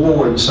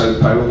Globo in Sao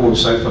Paulo,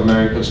 South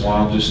America's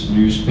largest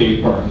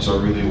newspaper, has a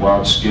really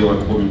large-scale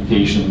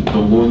implementation. The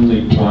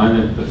Lonely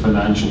Planet, the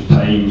Financial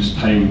Times,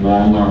 Time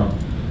Warner,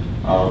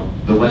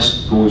 the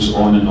list goes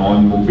on and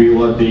on.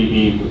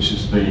 Mobile.de, which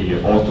is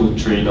the auto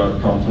trader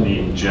company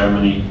in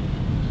Germany.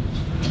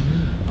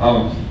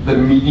 The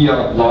media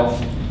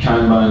love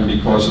Kanban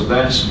because of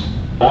this.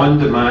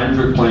 On-demand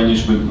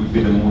replenishment would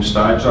be the most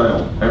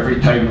agile.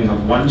 Every time we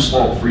have 1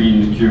 slot free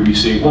in the queue, we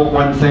say, what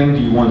 1 thing do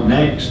you want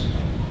next?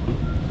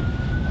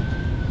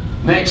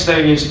 Next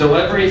thing is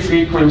delivery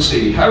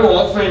frequency. How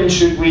often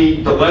should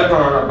we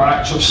deliver a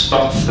batch of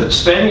stuff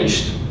that's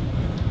finished?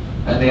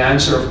 And the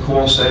answer, of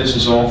course, is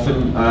as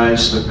often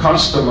as the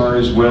customer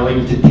is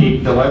willing to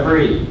take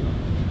delivery.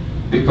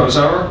 Because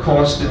our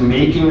cost in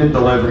making the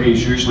delivery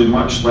is usually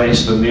much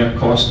less than their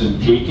cost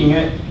in taking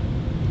it.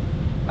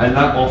 And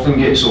that often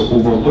gets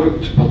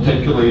overlooked,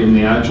 particularly in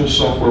the agile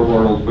software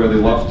world, where they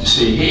love to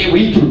say, hey,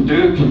 we can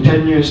do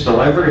continuous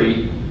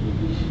delivery.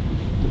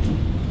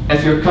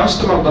 If your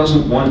customer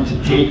doesn't want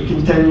to take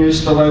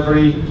continuous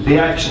delivery, they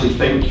actually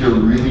think you're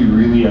really,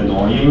 really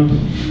annoying.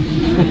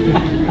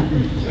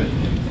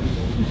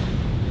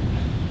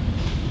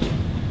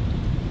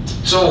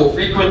 So,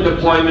 frequent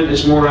deployment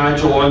is more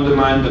agile,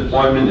 on-demand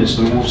deployment is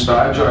the most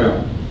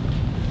agile.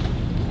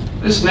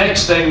 This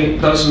next thing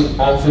doesn't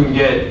often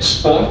get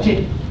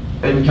spotted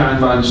in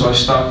Kanban, so I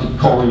started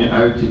calling it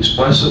out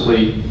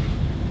explicitly.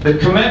 The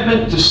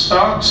commitment to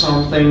start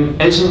something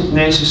isn't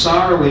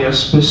necessarily a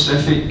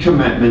specific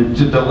commitment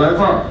to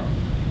deliver,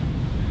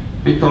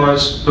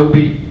 because there'll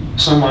be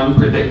some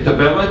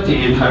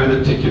unpredictability in how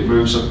the ticket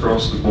moves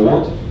across the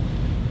board.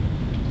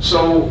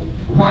 So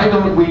why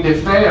don't we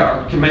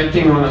defer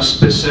committing on a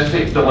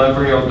specific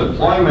delivery or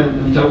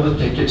deployment until the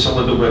ticket's a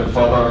little bit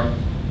further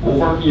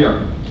over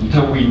here,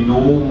 until we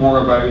know more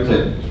about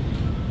it?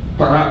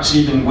 Perhaps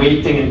even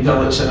waiting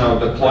until it's in our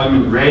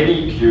deployment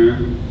ready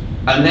queue,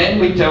 and then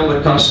we tell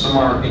the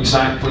customer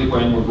exactly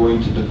when we're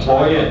going to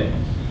deploy it.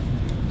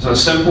 There's a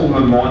simple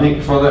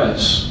mnemonic for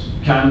this.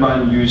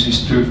 Kanban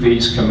uses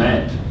two-phase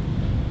commit.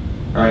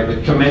 Right,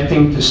 but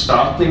committing to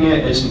starting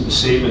it isn't the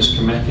same as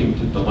committing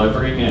to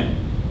delivering it.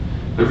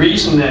 The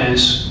reason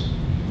is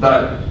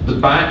that the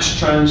batch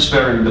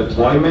transfer and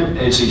deployment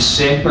is a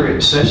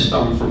separate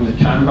system from the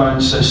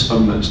Kanban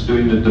system that's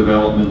doing the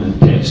development and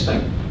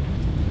testing.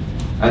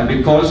 And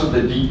because of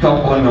the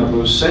decoupling of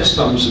those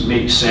systems, it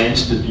makes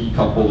sense to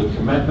decouple the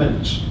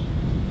commitments.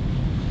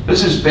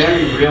 This is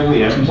very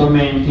rarely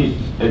implemented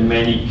in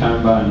many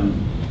Kanban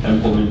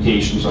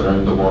implementations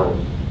around the world.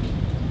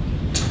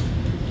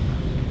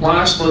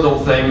 Last little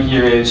thing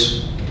here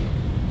is,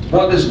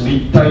 what does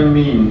lead time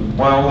mean?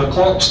 Well, the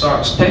clock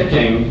starts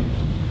ticking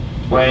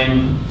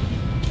when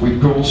we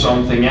pull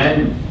something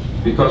in,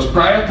 because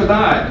prior to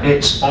that,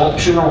 it's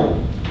optional.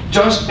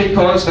 Just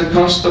because the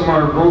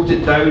customer wrote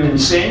it down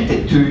and sent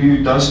it to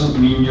you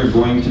doesn't mean you're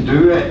going to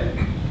do it.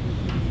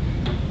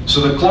 So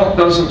the clock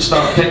doesn't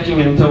start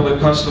ticking until the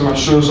customer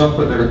shows up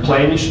at the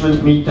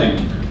replenishment meeting.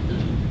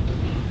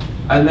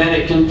 And then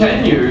it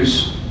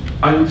continues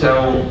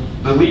until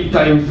the lead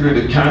time through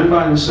the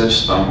Kanban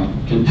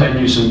system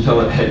continues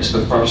until it hits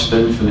the first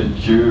infinite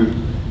queue.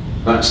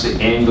 That's the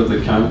end of the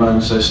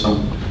Kanban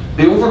system.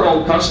 The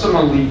overall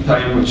customer lead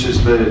time, which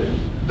is the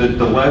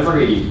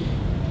delivery,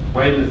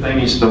 when the thing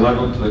is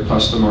delivered to the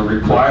customer,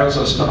 requires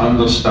us to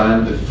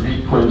understand the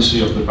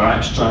frequency of the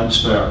batch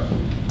transfer.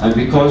 And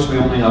because we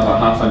only have a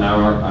half an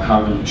hour, I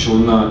haven't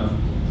shown that.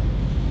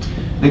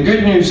 The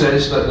good news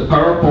is that the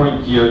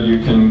PowerPoint here, you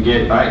can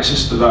get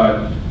access to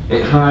that.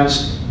 It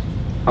has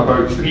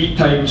about 3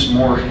 times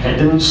more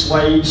hidden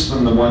slides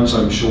than the ones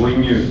I'm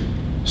showing you.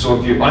 So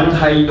if you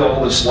unhide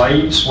all the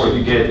slides, what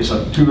you get is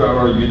a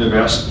 2-hour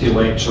university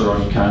lecture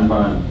on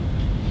Kanban.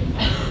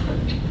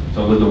 It's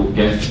a little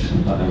gift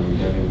that I'm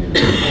giving you,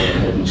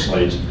 hidden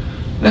slides.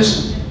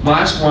 This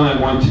last one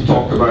I want to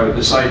talk about,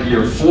 this idea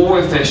of flow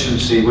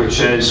efficiency, which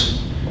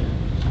is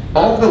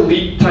all the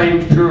lead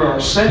time through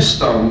our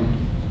system.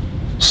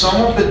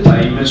 Some of the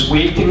time is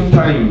waiting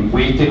time,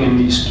 waiting in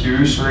these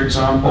queues, for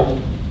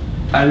example.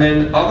 And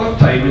then other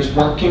time is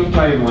working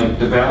time, like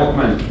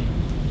development.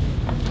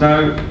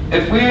 Now,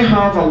 if we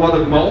have a lot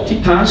of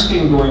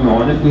multitasking going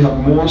on, if we have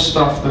more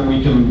stuff than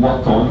we can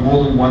work on,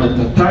 more than one at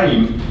a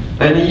time,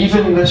 then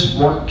even this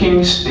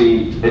working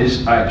state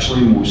is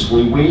actually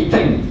mostly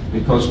waiting,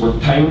 because we're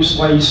time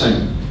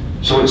slicing.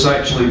 So it's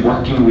actually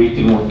working,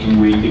 waiting,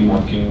 working, waiting,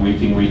 working,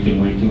 waiting,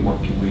 waiting, waiting,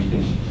 working,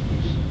 waiting.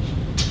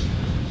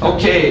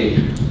 Okay,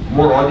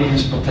 more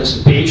audience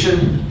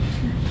participation.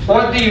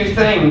 What do you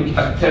think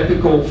a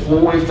typical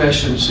flow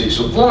efficiency?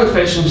 So flow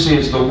efficiency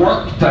is the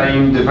work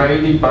time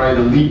divided by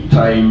the lead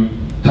time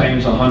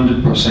times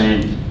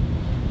 100%.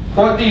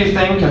 What do you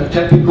think a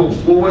typical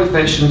flow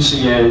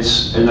efficiency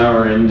is in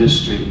our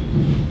industry?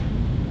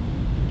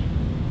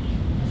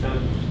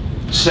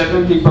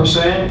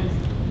 70%?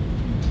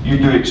 You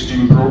do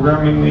extreme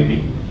programming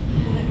maybe?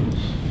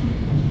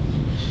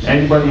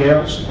 Anybody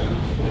else?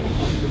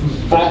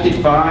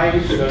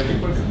 45?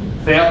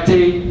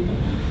 30?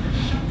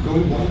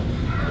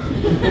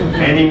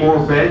 Any more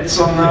bets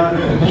on that?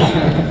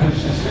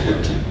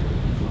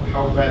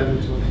 How bad it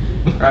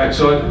was. Right,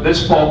 so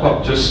this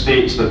pop-up just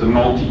states that the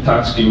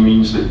multitasking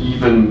means that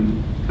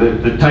even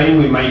the time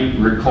we might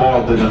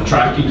record in a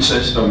tracking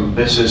system,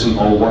 this isn't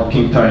all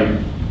working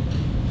time.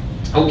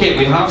 Okay,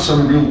 we have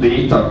some real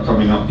data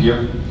coming up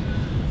here.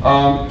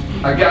 A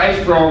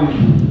guy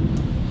from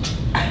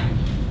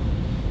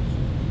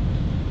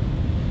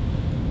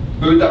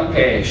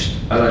Budapest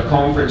at a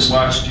conference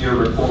last year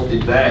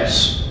reported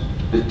this.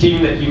 The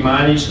team that he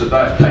managed at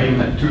that time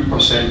had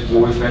 2%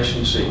 flow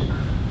efficiency.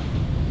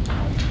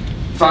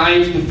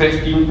 5 to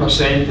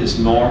 15% is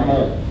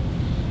normal.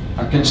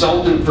 A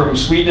consultant from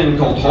Sweden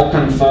called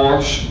Håkan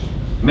Fors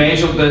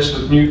measured this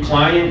with new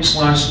clients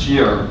last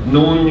year.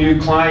 No new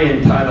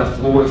client had a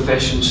flow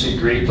efficiency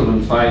greater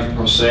than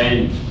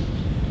 5%.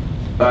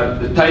 But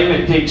the time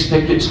it takes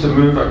tickets to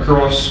move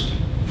across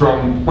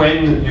from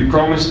when you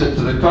promised it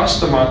to the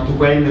customer to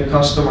when the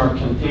customer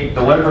can take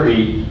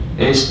delivery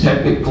is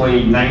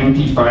typically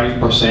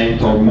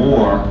 95% or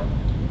more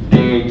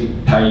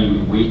dead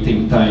time,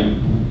 waiting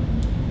time.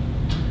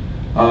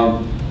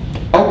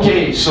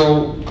 Okay,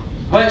 so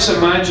let's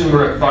imagine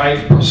we're at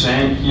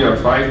 5% here,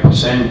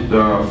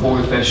 5% flow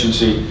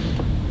efficiency.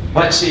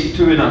 Let's say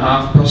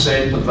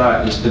 2.5% of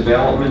that is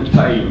development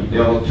time,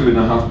 the other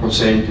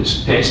 2.5%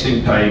 is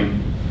testing time.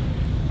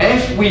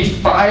 If we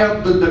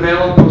fired the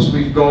developers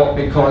we've got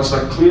because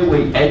they're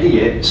clearly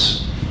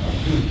idiots,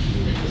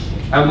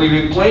 and we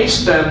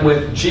replaced them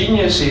with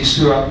geniuses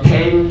who are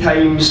 10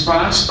 times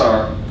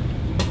faster,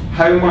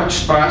 how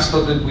much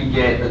faster did we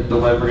get at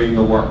delivering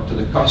the work to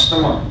the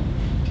customer?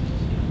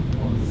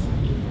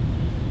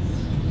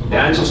 The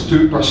answer's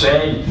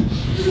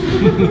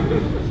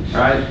 2%.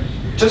 Right?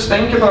 Just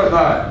think about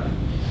that.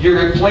 You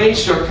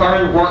replace your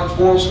current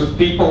workforce with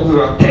people who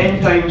are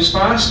 10 times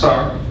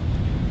faster,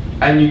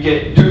 and you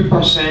get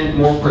 2%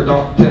 more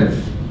productive.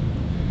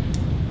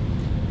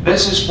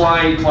 This is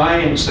why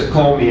clients that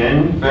call me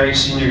in, very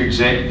senior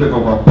executive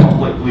of a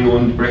publicly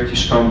owned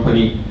British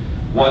company,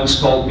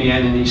 once called me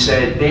in and he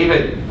said,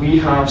 David, we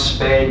have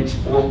spent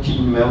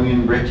 14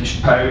 million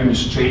British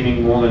pounds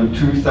training more than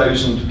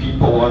 2,000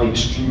 people on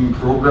extreme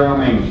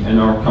programming in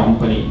our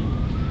company,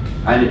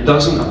 and it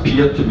doesn't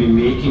appear to be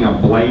making a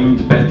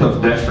blind bit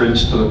of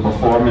difference to the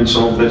performance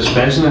of this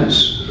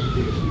business.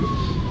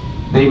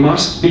 They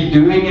must be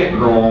doing it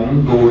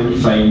wrong, go and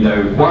find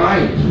out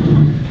why.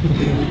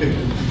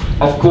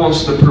 Of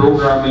course, the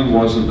programming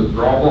wasn't the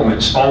problem,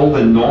 it's all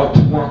the not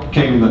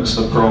working that's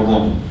the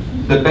problem.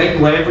 The big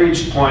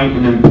leverage point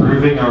in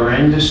improving our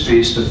industry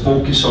is to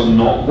focus on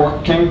not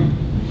working.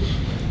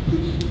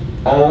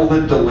 All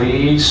the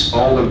delays,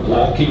 all the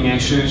blocking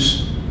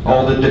issues,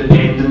 all the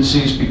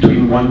dependencies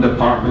between one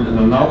department and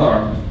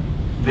another,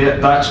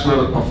 that's where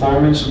the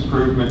performance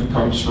improvement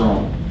comes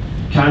from.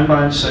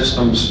 Kanban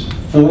systems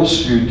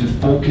force you to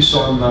focus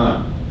on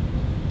that.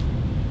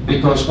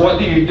 Because what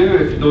do you do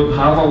if you don't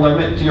have a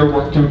limit to your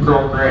work in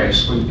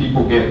progress when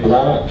people get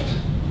blocked?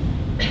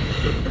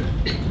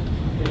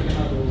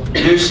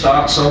 You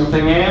start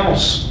something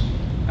else.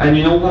 And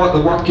you know what?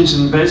 The work is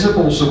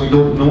invisible, so we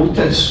don't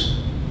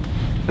notice.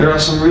 There are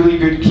some really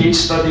good case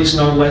studies in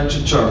our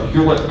literature.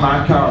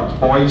 Hewlett-Packard,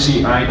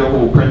 Boise,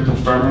 Idaho printer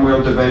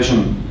firmware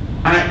division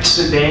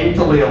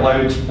accidentally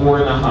allowed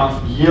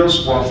 4.5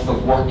 years worth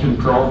of work in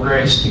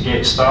progress to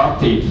get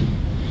started.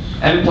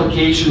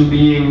 Implication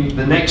being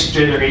the next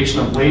generation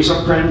of laser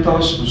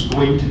printers was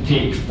going to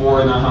take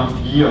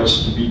 4.5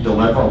 years to be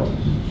delivered.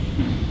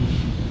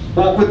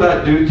 What would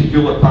that do to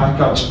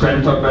Hewlett-Packard's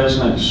printer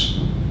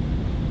business?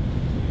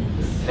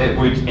 It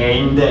would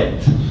end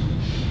it,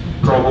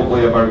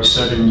 probably about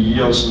 7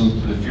 years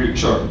into the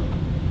future.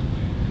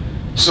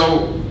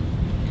 So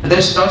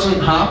this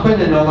doesn't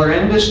happen in other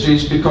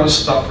industries because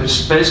stuff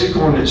is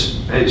physical and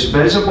it's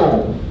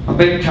visible. A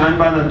big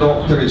Kanban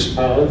adopter is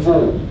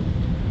Volvo.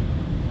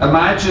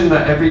 Imagine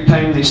that every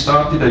time they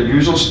started a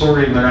user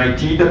story in their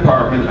IT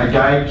department, a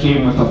guy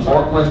came with a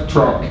forklift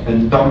truck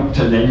and dumped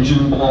an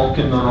engine block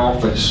in their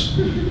office.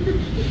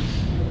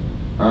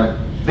 Right?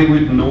 They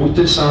would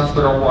notice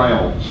after a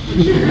while.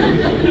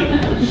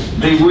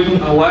 They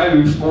wouldn't allow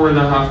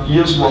 4.5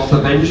 years worth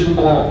of engine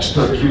blocks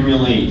to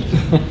accumulate.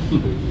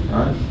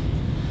 Right?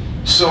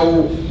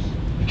 So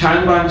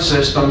Kanban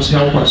systems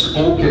help us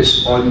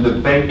focus on the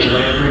big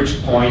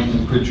leverage point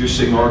in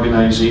producing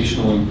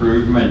organizational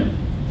improvement,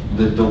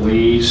 the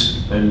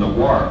delays in the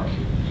work.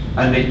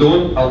 And they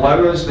don't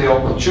allow us the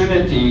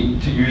opportunity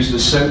to use the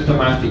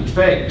symptomatic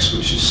fix,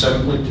 which is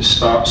simply to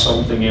start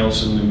something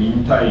else in the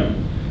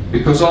meantime.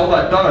 Because all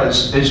that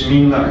does is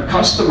mean that a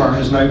customer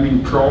has now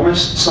been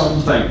promised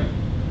something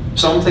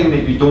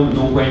that you don't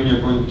know when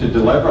you're going to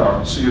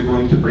deliver, so you're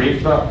going to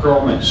break that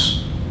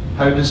promise.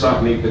 How does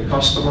that make the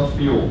customer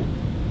feel?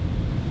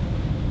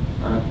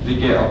 They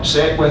get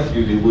upset with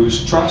you, they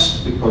lose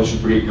trust because you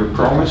break your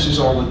promises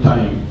all the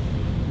time.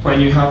 When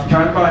you have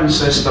Kanban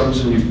systems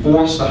and you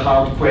force the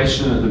hard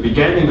question at the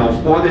beginning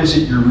of what is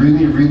it you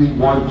really, really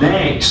want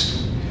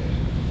next,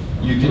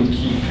 you can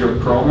keep your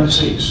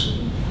promises.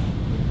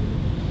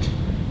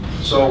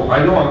 So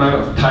I know I'm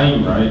out of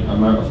time, right?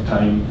 I'm out of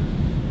time.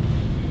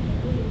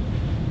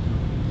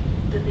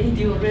 The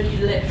lady already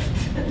left.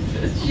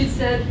 She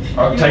said...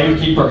 Our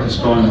timekeeper has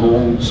gone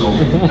home, so...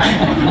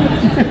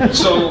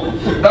 So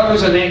that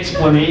was an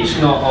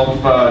explanation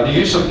of the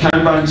use of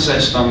Kanban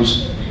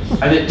systems.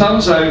 And it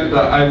turns out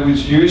that I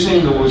was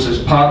using those as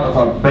part of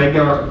a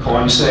bigger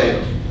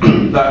concept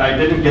that I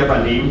didn't give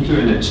a name to,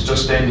 and it's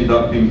just ended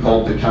up being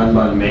called the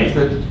Kanban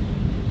method.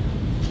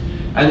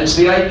 And it's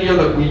the idea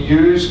that we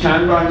use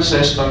Kanban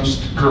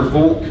systems to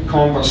provoke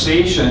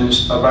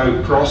conversations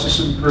about process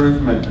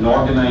improvement and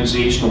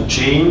organizational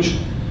change.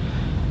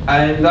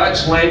 And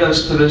that's led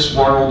us to this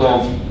world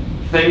of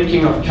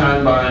thinking of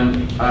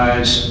Kanban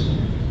as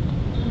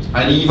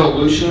an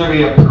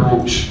evolutionary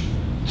approach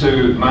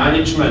to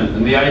management,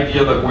 and the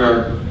idea that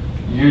we're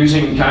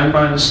using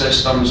Kanban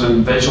systems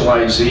and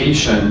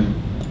visualization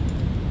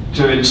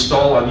to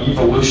install an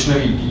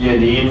evolutionary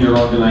DNA in your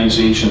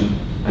organization.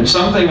 And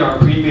something our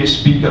previous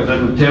speaker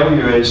didn't tell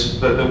you is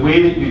that the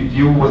way that you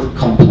deal with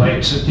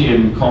complexity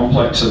and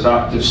complex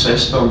adaptive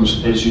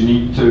systems is you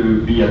need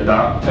to be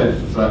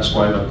adaptive. That's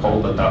why they're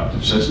called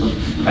adaptive systems.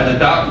 And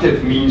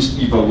adaptive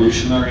means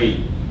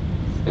evolutionary.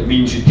 It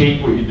means you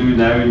take what you do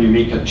now and you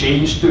make a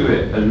change to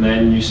it, and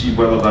then you see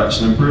whether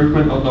that's an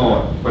improvement or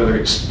not, whether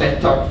it's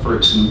fit up for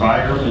its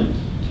environment,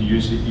 to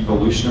use the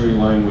evolutionary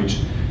language.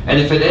 And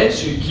if it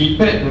is, you keep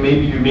it, and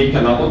maybe you make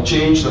another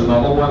change,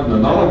 another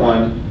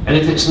one, and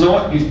if it's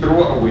not, you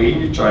throw it away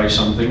and you try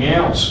something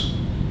else.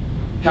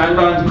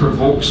 Kanban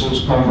provokes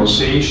those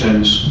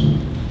conversations.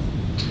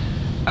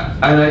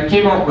 And I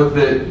came up with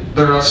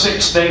there are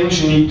 6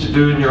 things you need to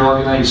do in your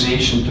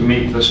organization to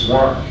make this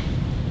work.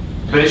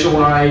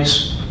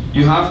 visualize.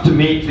 You have to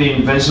make the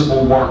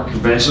invisible work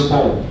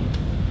visible,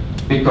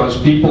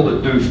 because people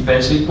that do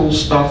physical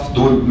stuff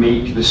don't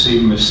make the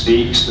same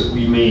mistakes that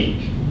we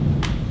make.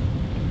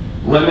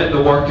 Limit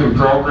the work in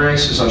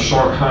progress is a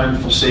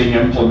shorthand for saying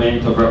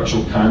implement a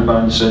virtual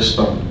Kanban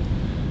system.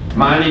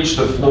 Manage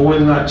the flow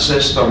in that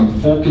system,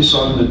 focus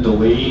on the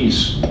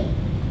delays.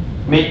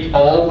 Make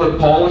all the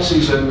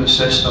policies in the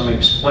system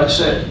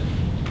explicit.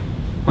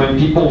 When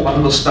people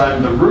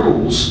understand the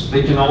rules,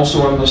 they can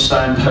also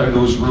understand how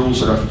those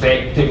rules are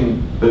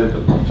affecting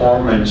the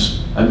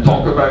performance and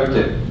talk about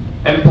it.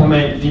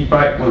 Implement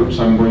feedback loops,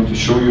 I'm going to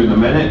show you in a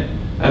minute.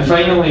 And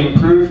finally,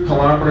 improve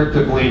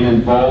collaboratively and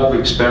involve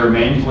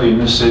experimentally, and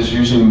this is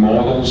using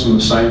models and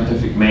the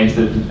scientific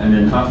method, and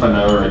in half an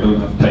hour I don't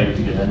have time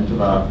to get into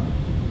that.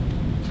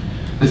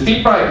 The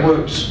feedback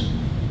loops,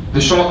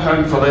 the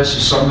shorthand for this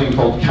is something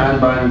called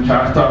Kanban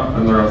kata,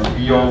 and there are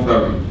 3 of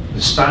them.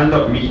 The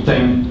stand-up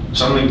meeting,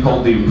 something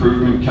called the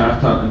improvement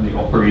kata, and the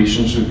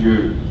operations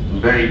review. And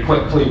very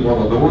quickly, what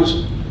are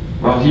those?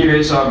 Well, here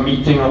is a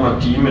meeting of a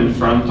team in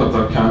front of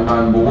their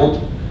Kanban board.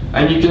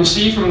 And you can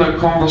see from their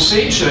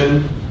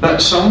conversation that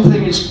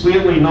something is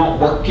clearly not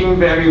working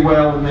very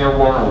well in their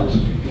world.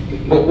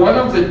 But one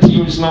of the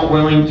teams not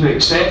willing to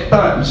accept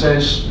that and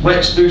says,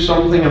 let's do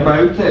something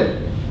about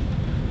it.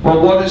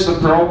 Well, what is the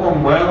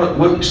problem? Well, it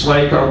looks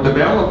like our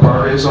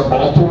developer is a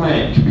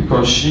bottleneck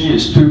because she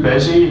is too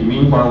busy, and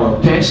meanwhile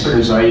our tester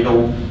is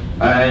idle,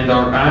 and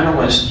our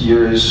analyst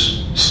here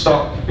is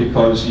stuck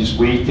because he's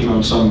waiting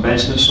on some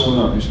business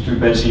owner who's too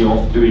busy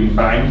off doing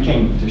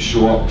banking to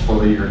show up for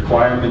the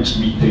requirements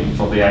meeting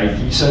for the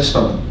IT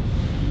system.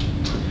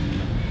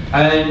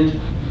 And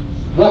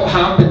what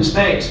happens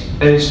next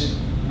is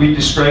we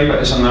describe it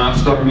as an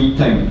after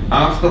meeting.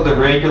 After the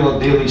regular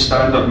daily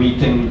stand-up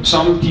meeting,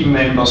 some team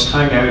members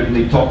hang out and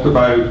they talk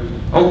about,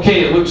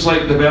 okay, it looks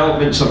like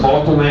development's a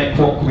bottleneck,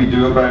 what can we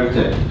do about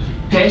it?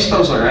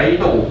 Testers are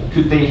idle,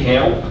 could they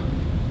help?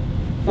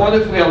 What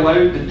if we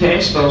allowed the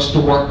testers to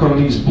work on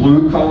these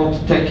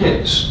blue-coloured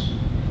tickets?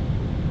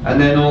 And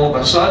then all of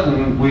a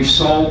sudden, we've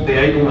solved the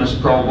idleness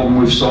problem,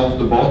 we've solved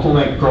the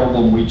bottleneck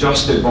problem, we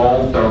just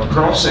evolved our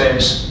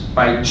process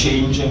by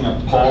changing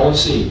a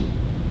policy.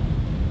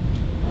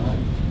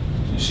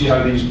 You see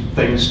how these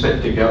things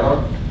fit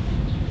together?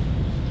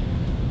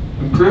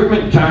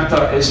 Improvement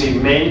kata is a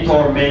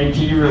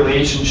mentor-mentee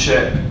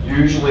relationship,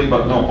 usually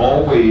but not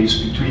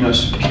always, between a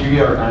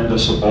superior and a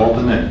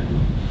subordinate.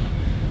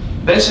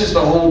 This is the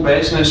whole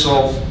business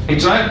of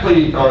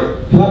exactly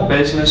what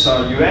business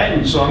are you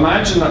in? So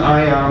imagine that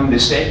I am the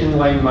second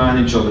line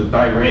manager, the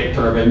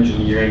director of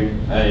engineering,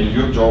 and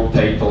your job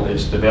title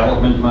is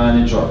development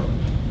manager.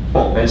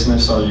 What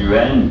business are you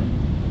in?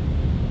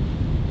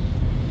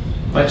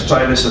 Let's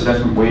try this a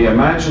different way.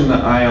 Imagine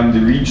that I am the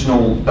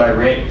regional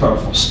director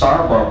for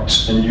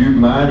Starbucks and you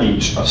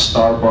manage a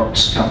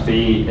Starbucks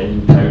cafe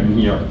in town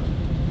here.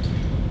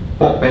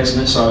 What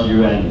business are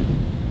you in?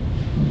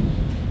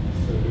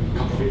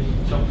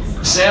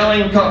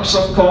 Selling cups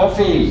of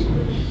coffee.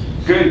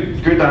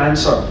 Good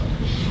answer.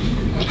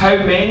 How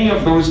many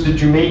of those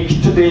did you make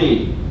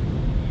today?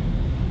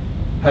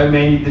 How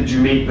many did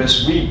you make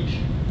this week?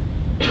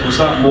 Was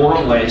that more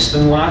or less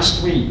than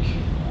last week?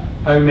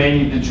 How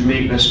many did you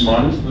make this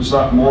month? Was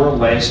that more or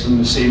less than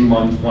the same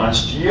month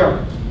last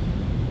year?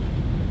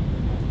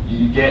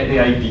 You get the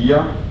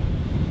idea?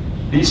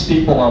 These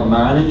people are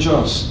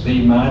managers. They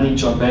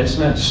manage a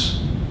business.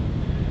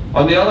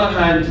 On the other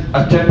hand,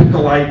 a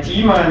typical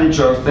IT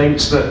manager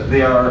thinks that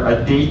they are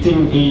a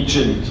dating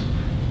agent,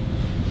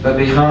 that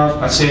they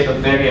have a set of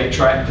very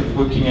attractive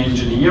looking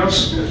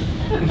engineers,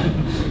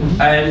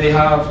 and they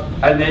have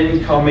an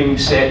incoming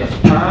set of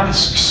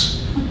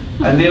tasks,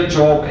 and their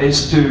job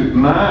is to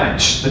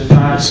match the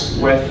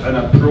task with an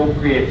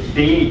appropriate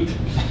date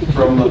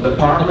from the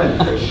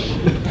department.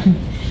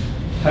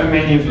 How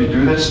many of you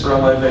do this for a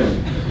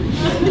living?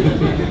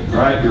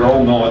 Right, you're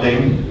all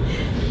nodding.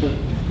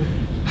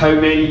 How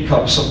many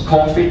cups of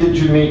coffee did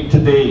you make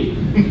today?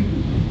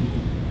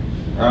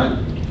 Right?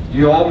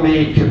 You all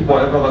make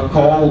whatever they're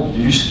called,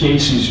 use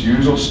cases,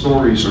 user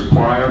stories,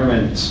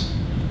 requirements.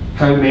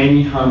 How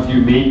many have you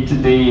made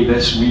today,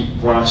 this week,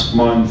 last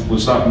month?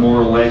 Was that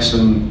more or less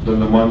than the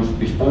month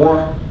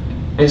before?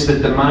 Is the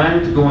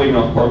demand going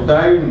up or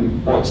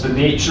down? What's the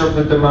nature of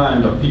the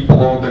demand? Are people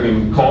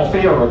ordering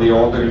coffee or are they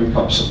ordering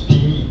cups of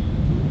tea?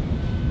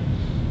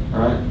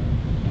 Right?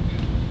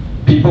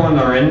 People in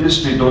our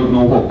industry don't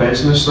know what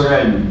business they're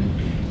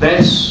in.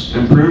 This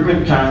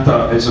improvement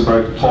kata is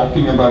about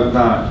talking about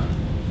that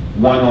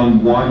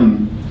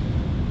one-on-one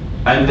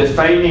and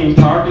defining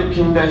target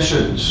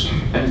conditions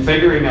and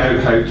figuring out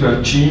how to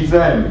achieve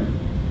them.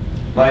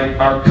 Like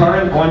our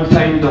current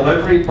on-time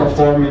delivery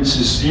performance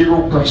is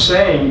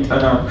 0% and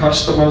our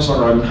customers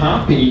are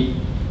unhappy.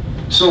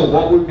 So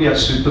what would be a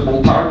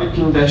suitable target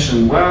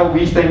condition? Well,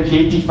 we think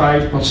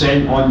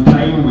 85% on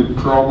time would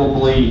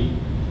probably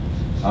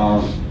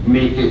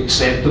make it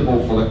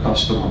acceptable for the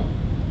customer.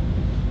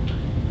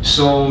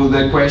 So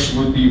the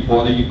question would be,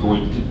 what are you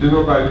going to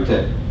do about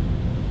it?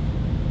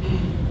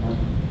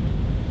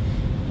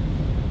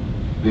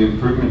 the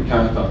improvement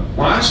kata.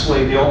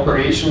 Lastly, the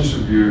operations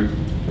review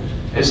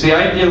is the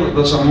idea that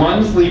there's a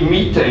monthly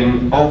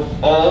meeting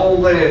of all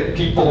the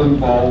people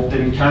involved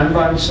in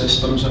Kanban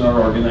systems in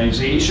our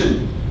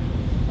organization.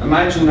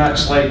 Imagine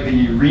that's like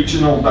the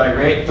regional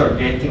director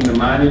getting the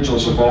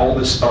managers of all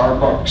the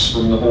Starbucks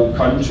from the whole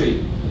country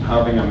and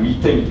having a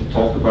meeting to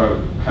talk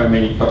about how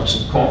many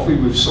cups of coffee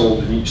we've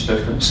sold in each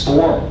different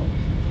store.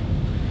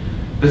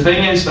 The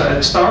thing is that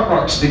at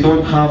Starbucks they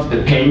don't have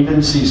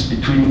dependencies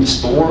between the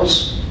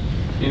stores.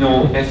 You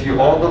know, if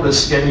you order the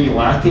skinny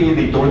latte,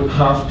 they don't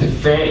have to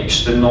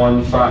fetch the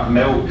non-fat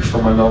milk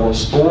from another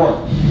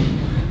store.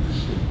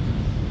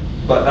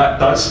 But that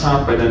does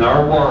happen in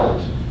our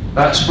world.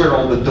 That's where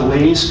all the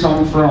delays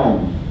come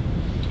from.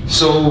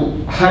 So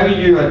how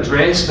you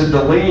address the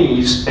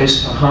delays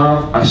is to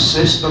have a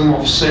system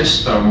of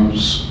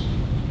systems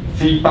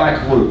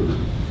feedback loop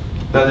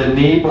that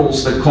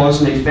enables the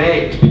cause and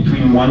effect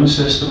between one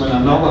system and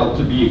another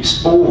to be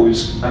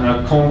exposed and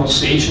a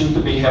conversation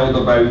to be held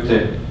about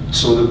it,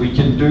 so that we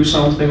can do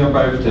something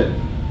about it.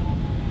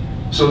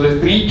 So the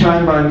 3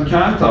 Kanban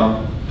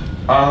kata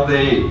are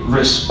the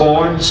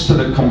response to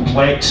the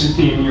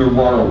complexity in your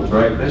world,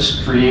 right?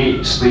 This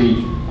creates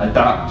the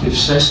adaptive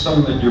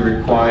system that you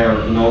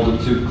require in order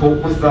to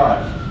cope with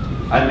that.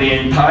 And the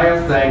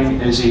entire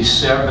thing is a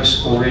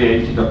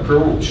service-oriented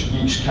approach.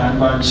 Each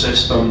Kanban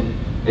system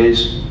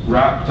is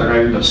wrapped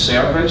around a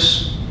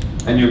service,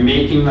 and you're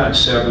making that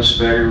service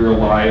very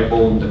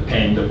reliable and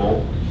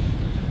dependable.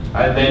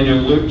 And then you're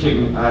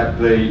looking at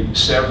the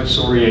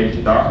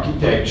service-oriented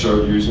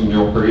architecture using the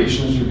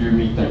operations review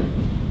meeting.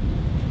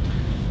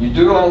 You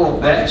do all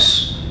of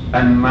this,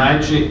 and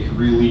magic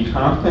really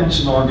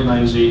happens in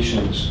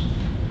organizations.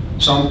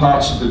 Some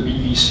parts of the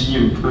BBC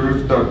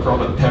improved their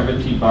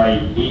productivity by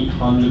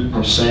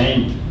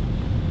 800%.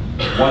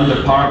 One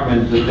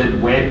department that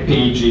did web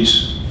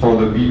pages for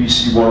the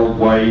BBC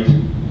Worldwide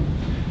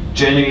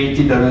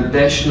generated an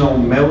additional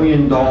 $1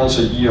 million a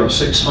year,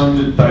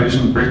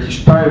 600,000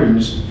 British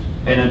pounds,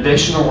 in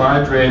additional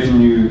ad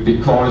revenue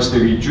because they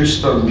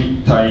reduced their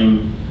lead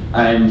time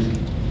and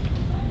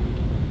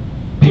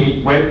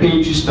web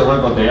pages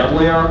delivered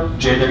earlier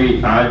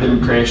generate ad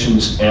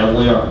impressions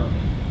earlier.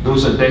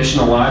 Those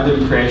additional ad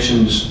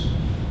impressions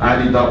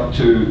added up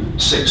to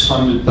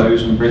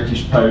 600,000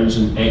 British pounds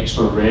in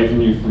extra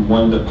revenue from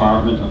one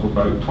department of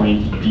about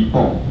 20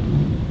 people.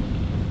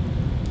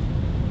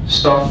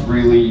 Stuff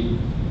really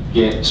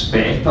gets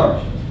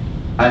better.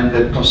 And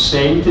the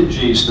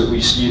percentages that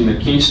we see in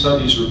the case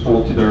studies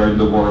reported around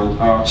the world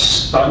are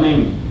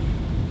stunning.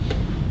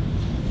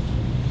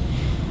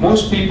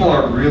 Most people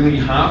are really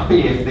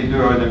happy if they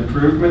do an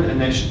improvement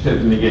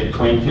initiative and they get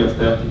 20 or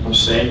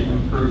 30%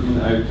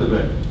 improvement out of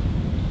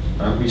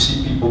it. We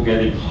see people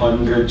getting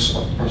hundreds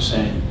of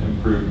percent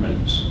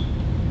improvements.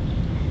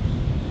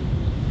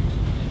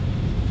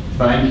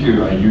 Thank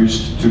you, I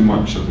used too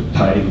much of the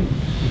time.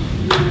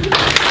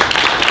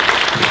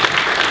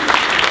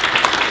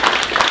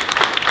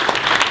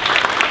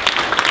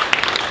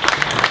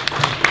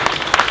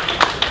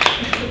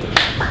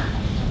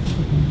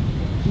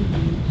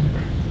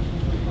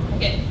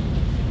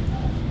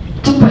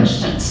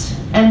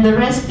 And the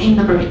rest in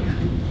the break.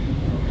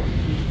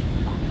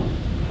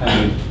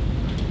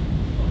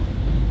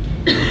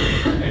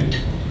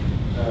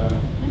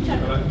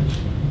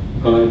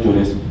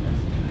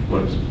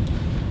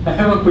 I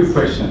have a quick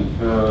question.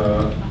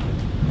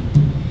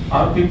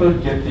 Are people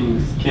getting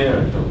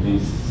scared of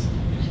these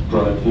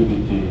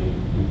productivity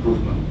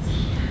improvements?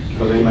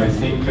 Because they might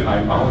think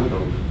I'm out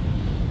of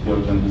the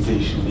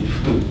organization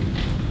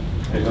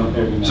if I don't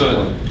have enough.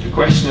 So the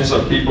question is,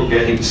 are people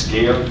getting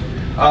scared?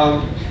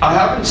 I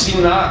haven't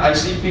seen that. I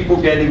see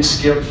people getting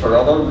scared for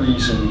other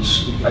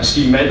reasons. I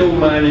see middle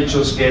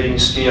managers getting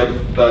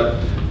scared that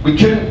we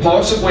couldn't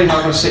possibly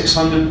have a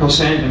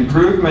 600%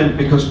 improvement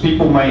because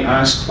people might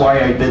ask why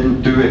I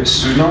didn't do it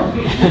sooner.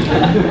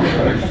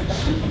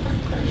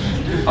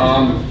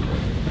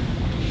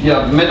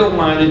 Yeah, middle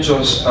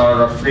managers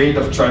are afraid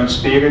of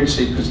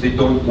transparency because they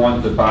don't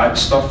want the bad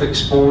stuff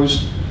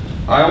exposed.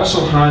 I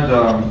also had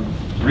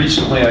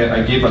recently,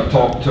 I gave a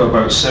talk to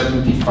about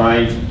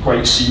 75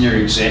 quite senior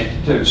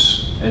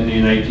executives in the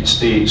United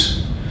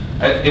States.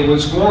 It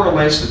was more or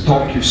less the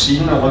talk you've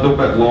seen, a little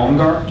bit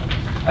longer.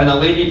 And a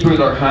lady put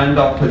her hand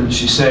up and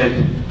she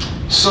said,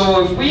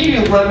 so if we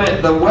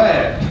limit the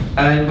WIP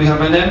and we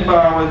have an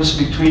imbalance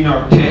between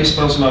our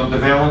testers and our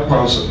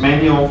developers,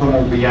 many of them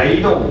will be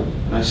idle.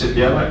 And I said,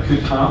 yeah, that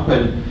could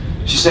happen.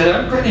 She said,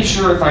 I'm pretty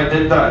sure if I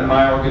did that in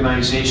my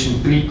organization,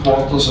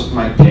 3/4 of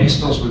my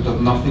testers would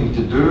have nothing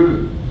to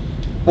do.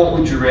 What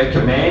would you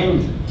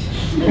recommend?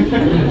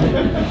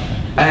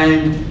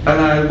 and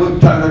I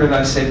looked at her and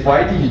I said,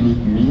 why do you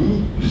need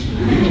me?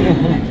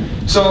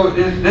 So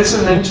this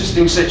is an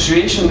interesting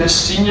situation. This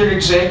senior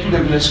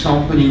executive in this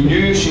company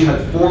knew she had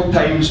 4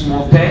 times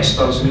more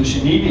testers than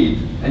she needed,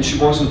 and she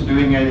wasn't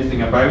doing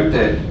anything about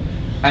it.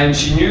 And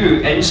she knew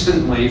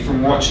instantly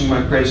from watching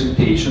my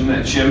presentation that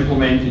if she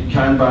implemented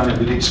Kanban, it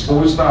would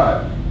expose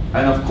that.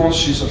 And of course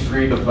she's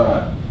afraid of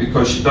that,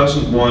 because she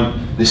doesn't want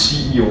the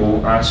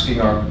CEO asking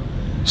her,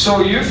 "So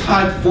you've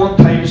had 4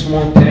 times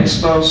more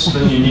testers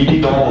than you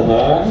needed all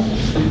along?"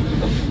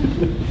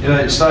 You know,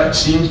 it's that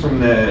scene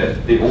from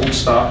the old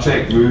Star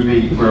Trek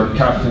movie where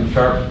Captain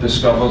Kirk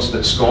discovers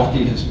that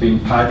Scotty has been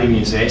padding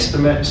his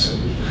estimates.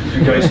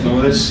 You guys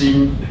know this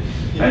scene?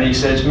 And he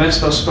says,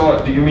 "Mr.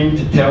 Scott, do you mean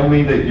to tell me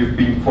that you've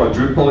been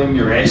quadrupling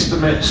your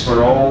estimates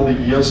for all the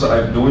years that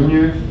I've known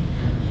you?"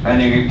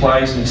 And he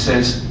replies and he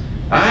says,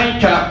 "Aye,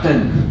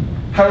 Captain.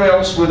 How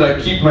else would I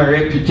keep my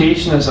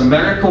reputation as a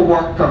miracle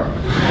worker?"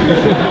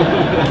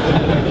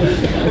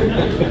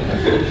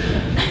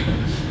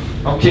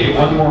 Okay,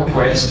 one more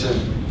question.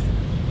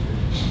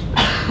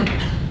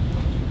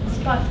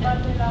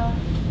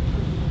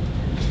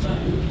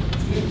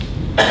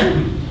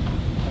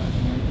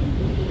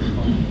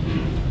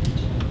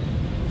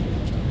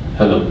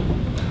 Hello.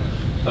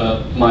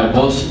 My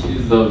boss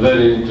is a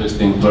very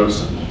interesting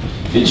person.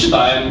 Each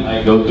time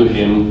I go to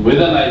him with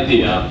an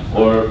idea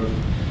or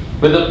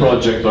with a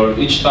project, or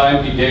each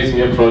time he gives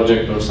me a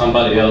project or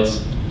somebody else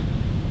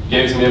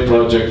gives me a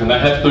project and I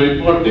have to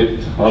report it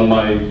on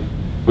my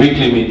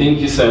weekly meeting,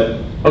 he said,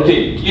 "Okay,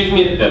 give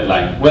me a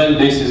deadline when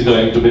this is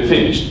going to be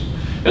finished."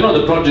 You know,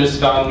 the projects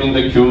come in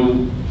the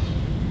queue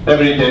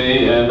every day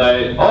and I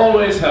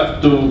always have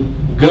to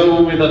go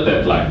with a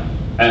deadline.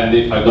 And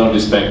if I don't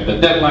respect the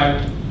deadline,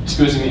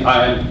 excuse me, I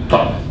am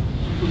fired.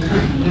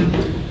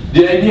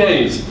 The idea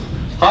is,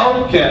 how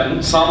can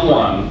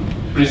someone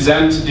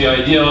present the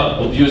idea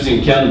of using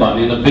Kanban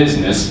in a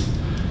business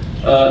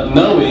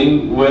knowing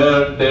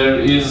where there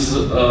is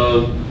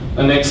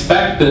an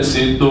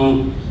expectancy to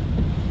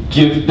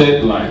give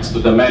deadlines to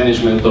the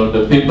management or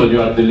the people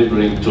you are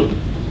delivering to?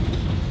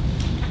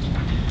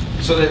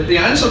 So the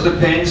answer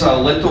depends a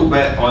little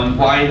bit on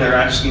why they're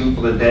asking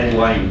for the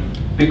deadline.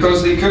 Because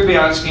they could be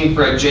asking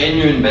for a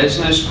genuine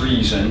business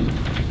reason,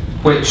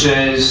 which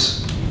is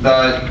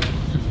that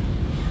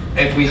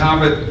if we have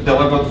it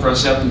delivered for a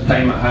certain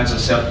time, it has a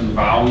certain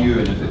value,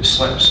 and if it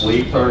slips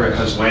later, it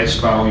has less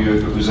value.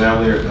 If it was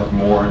earlier, it have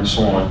more, and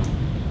so on.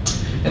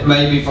 It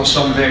might be for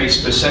some very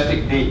specific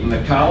date in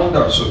the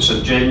calendar, so it's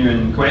a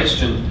genuine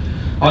question.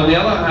 On the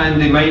other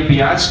hand, they might be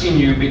asking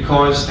you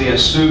because they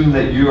assume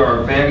that you are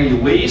very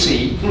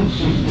lazy,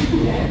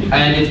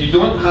 and if you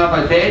don't have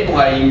a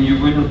deadline, you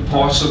wouldn't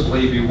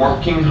possibly be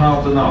working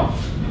hard enough.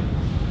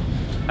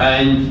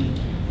 And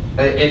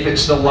if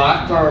it's the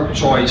latter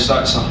choice,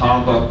 that's a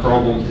harder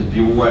problem to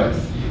deal with.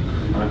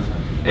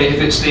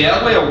 If it's the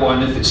earlier one,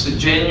 if it's the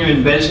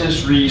genuine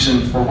business reason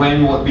for when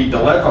will it be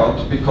delivered,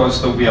 because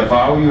there'll be a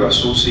value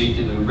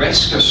associated and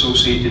risk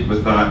associated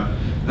with that,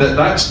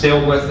 that's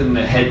dealt with in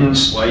the hidden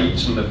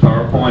slides in the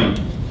PowerPoint.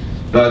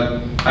 That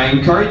I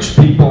encourage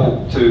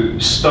people to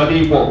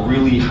study what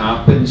really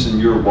happens in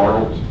your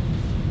world.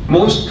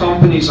 Most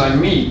companies I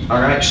meet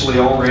are actually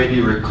already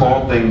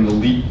recording the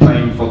lead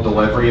time for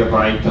delivery of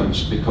items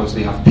because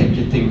they have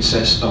ticketing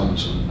systems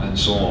and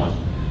so on.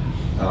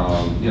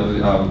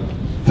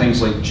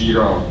 Things like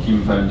Jira or Team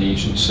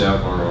Foundation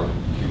Server or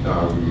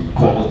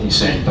Quality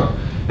Center.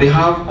 They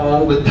have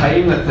all the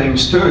time that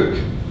things took.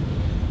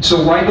 So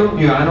why don't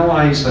you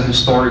analyze the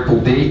historical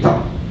data?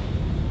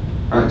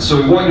 So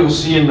what you'll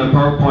see in the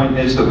PowerPoint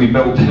is that we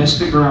build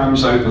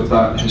histograms out of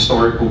that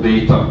historical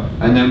data,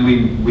 and then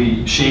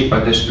we shape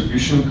a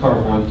distribution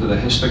curve onto the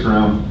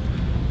histogram.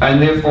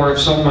 And therefore, if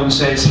someone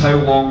says, how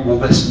long will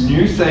this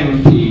new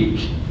thing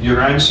take, your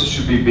answer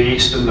should be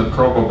based on the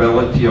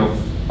probability of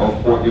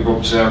what you've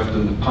observed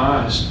in the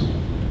past.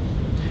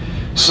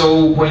 So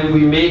when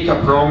we make a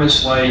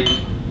promise like,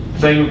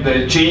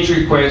 the change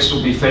request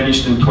will be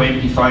finished in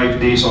 25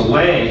 days or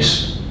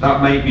less, that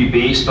might be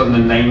based on the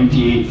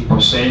 98th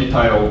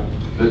percentile,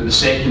 the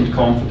second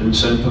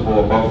confidence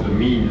interval above the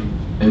mean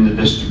in the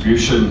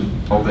distribution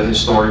of the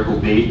historical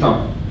data.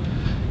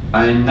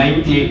 And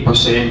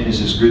 98%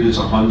 is as good as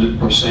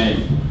 100%,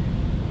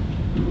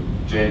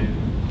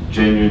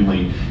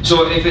 genuinely. So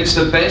if it's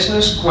the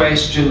business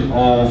question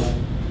of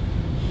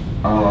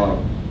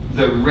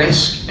the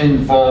risk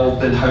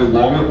involved in how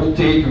long it will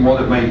take and what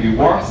it might be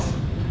worth,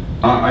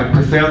 I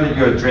prefer that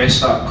you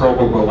address that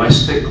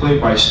probabilistically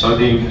by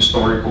studying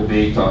historical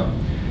data.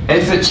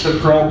 If it's the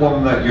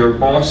problem that your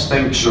boss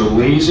thinks you're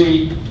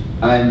lazy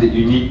and that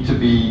you need to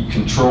be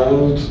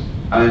controlled,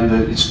 and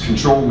that its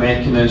control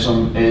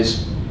mechanism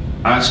is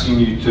asking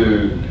you to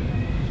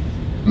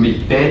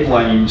make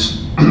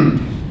deadlines,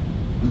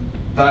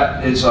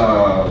 that is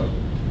a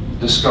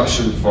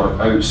discussion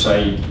for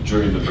outside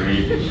during the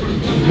break.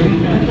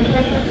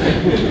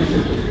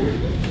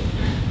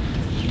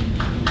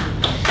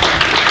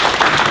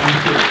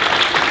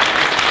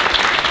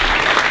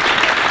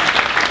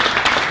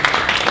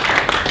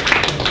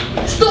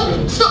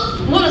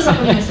 Nu lăsa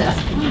pe mine să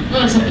iasă. Nu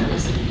lăsa pe mine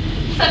să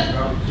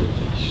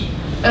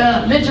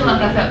mergem la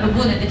cafea, pe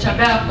bune, deci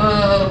abia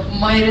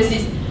mai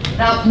rezist.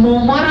 Dar mă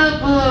omoară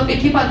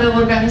echipa de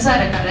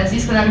organizare care a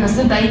zis că dacă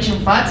sunt aici în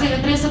față, eu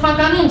trebuie să fac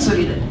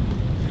anunțurile.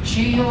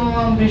 Și eu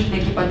am grijă de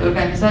echipa de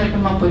organizare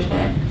când m-am pus de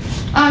aia.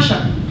 Așa.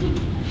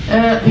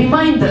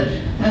 Reminder.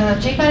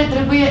 cei care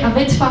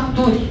aveți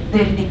facturi de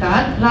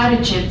ridicat la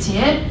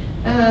recepție,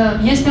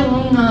 este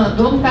un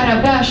domn care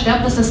abia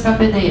așteaptă să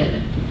scape de ele.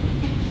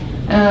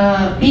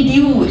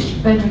 PD-uri,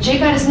 pentru cei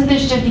care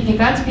sunteți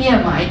certificați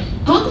PMI,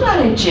 tot la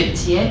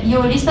recepție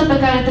e o listă pe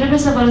care trebuie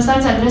să vă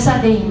lăsați adresa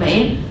de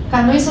e-mail ca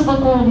noi să vă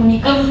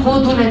comunicăm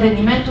codul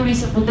evenimentului,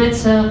 să puteți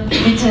să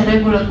fiți în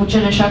regulă cu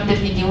cele 7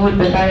 PD-uri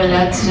pe care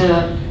le-ați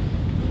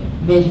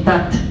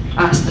meritat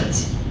astăzi.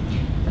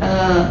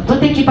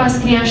 Tot echipa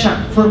scrie așa: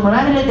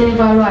 formularele de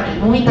evaluare.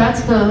 Nu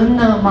uitați că în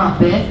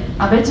mape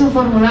aveți un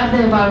formular de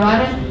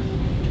evaluare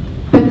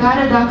pe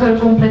care, dacă îl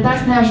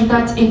completați, ne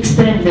ajutați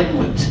extrem de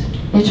mult.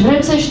 Deci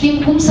vrem să știm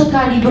cum să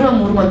calibrăm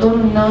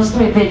următorul nostru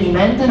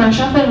eveniment în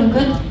așa fel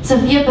încât să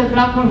fie pe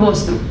placul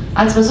vostru.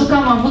 Ați văzut că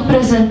am avut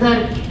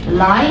prezentări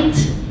light,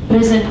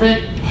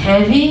 prezentări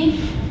heavy,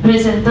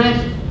 prezentări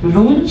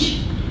lungi.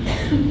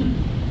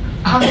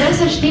 Am vrea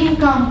să știm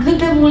cam cât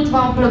de mult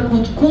v-au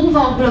plăcut, cum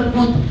v-au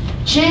plăcut,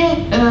 ce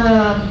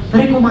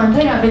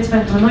recomandări aveți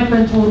pentru noi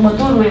pentru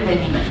următorul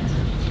eveniment.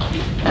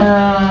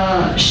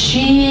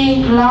 Și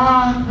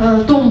la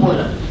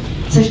tombolă.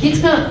 Să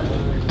știți că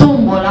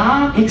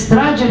tombola,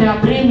 extragerea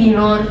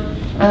premiilor,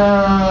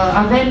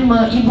 avem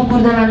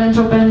e-book-uri de la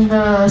Rentropen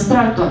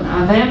Stratton,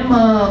 avem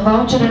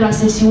vouchere la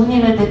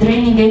sesiunile de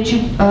training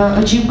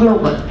Achieve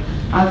Global,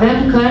 avem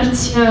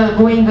cărți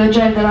Going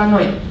Agile de la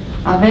noi,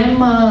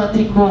 avem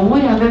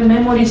tricouri, avem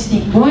memory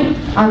stick-uri,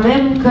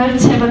 avem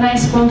cărți Have a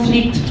Nice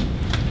Conflict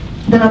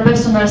de la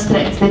Personal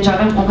Strength. Deci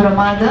avem o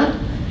grămadă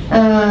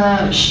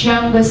și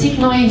am găsit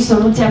noi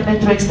soluția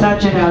pentru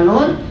extragerea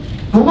lor.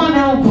 Vom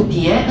avea o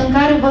cutie în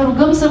care vă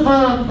rugăm să vă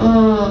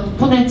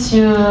puneți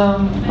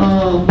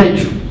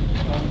badge-ul.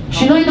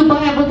 Și noi după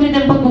aia vă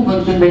credem pe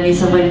cuvânt când veniți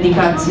să vă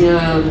ridicați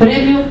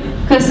premiul,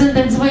 că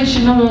sunteți voi și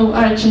nu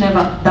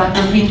altcineva. Dacă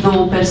vin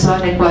două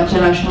persoane cu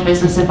același nume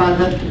să se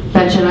bată pe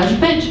același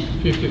badge,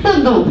 dăm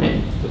două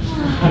premii.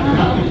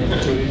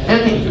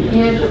 Ok,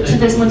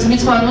 sunteți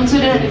mulțumiți cu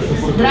anunțurile?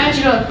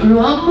 Dragilor,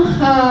 luăm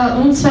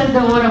un sfert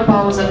de oră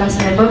pauză ca să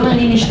ne băm în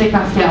liniște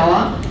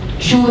cafeaua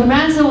și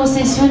urmează o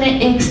sesiune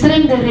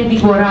extrem de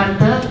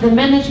revigorantă de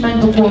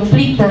managementul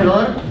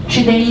conflictelor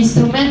și de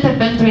instrumente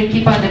pentru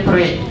echipa de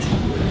proiect.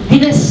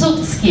 Vine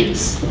soft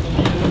skills.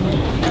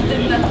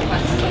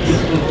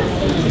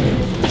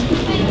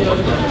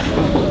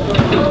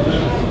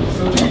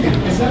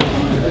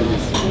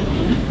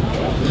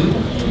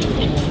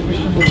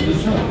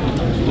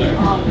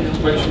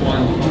 Which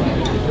one?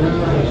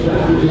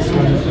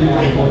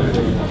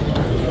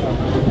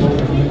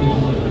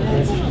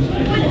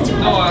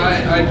 No,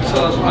 I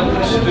sort of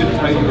understood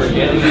how you were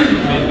getting it.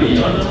 Maybe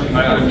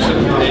I'm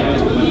sympathetic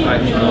to the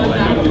fact you're not a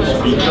native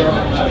speaker.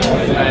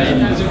 And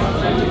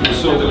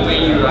so the way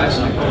you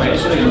asked the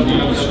question,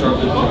 you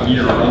struggled to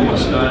hear or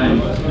understand.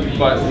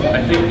 But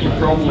I think you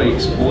probably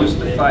exposed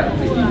the fact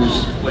that he was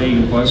playing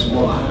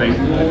buzzword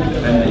bingo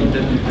and he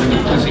didn't do it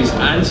because his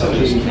answer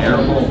was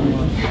terrible.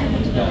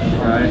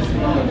 Right?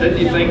 Didn't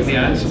you think the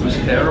answer was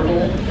terrible?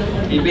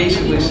 He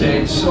basically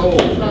said, so,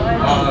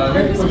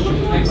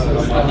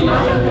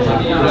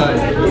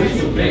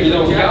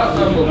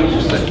 Gartner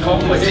believes that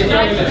complex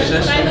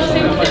systems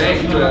are a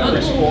direct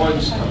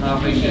response to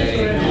having a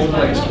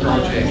complex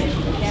project.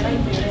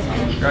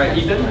 Right,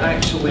 he didn't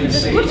actually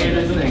say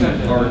anything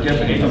or give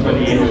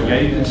anybody any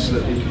guidance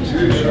that they could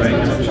use, right?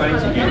 I'm trying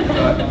to get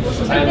that.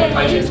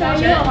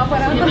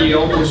 And he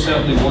almost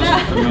certainly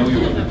wasn't familiar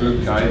with the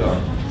book either.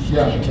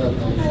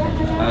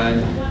 And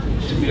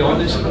to be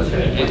honest,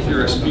 if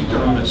you're a speaker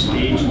on a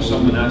stage and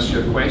someone asks you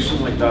a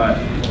question like that,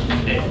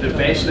 the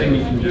best thing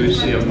you can do is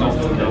say, I'm not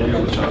familiar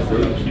with that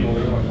book.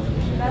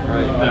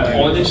 Right? That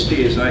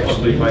honesty is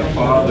actually by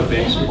far the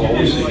best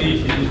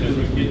policy.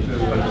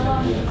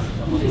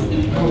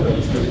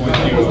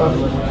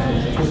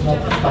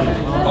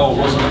 Oh, it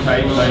wasn't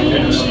typed, I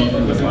didn't see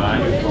from the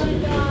back.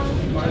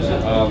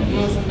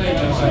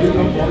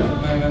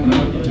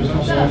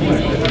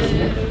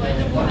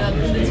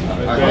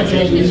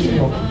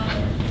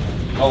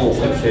 Oh,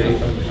 okay.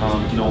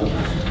 No.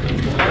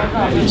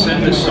 It's in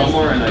the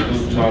summer and I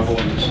don't travel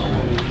in the summer.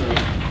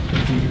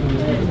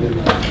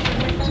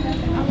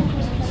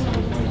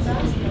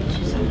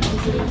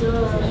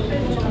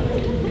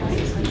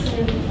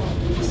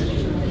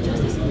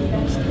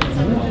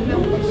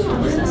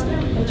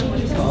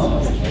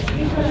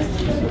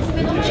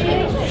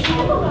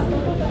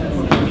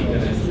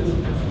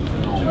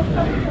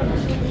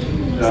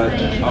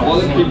 A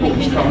lot of people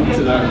come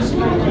to that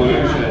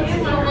conclusion,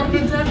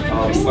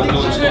 but no,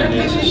 it's not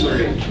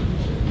necessary.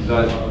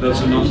 That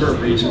there's a number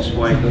of reasons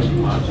why it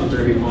doesn't matter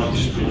very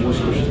much. The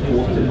most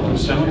important, the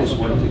simplest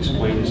one to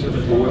explain is the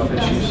flow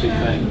efficiency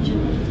thing.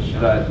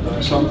 That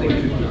something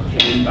could be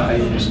 10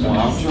 times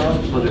larger,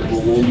 but it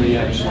will only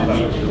actually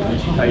make the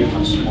lead time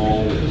a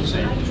small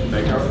percentage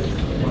bigger.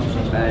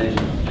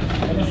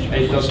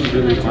 And it doesn't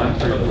really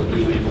matter what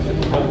you leave with it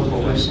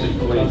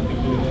probabilistically.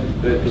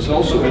 There's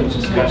also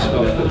interesting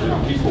stuff that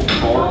when people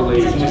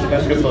correlate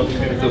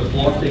the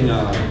plotting a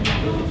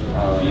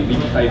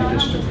lead time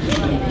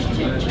distribution,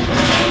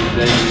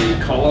 then they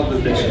colour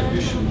the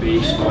distribution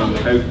based on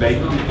how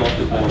big we thought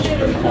it was,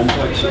 how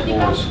complex it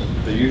was.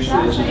 There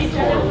usually isn't a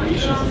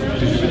correlation,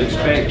 because you would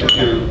expect if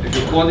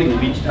you're plotting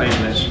lead time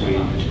this way,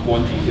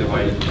 quantity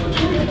divided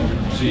this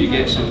way, so you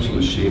get some sort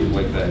of shape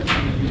like that.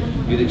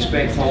 You'd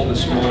expect all the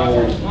small,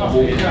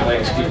 low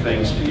complexity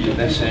things to be at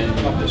this end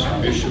of the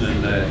distribution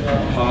and the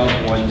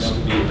hard ones to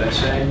be at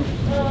this end.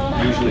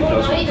 Usually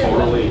doesn't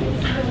correlate.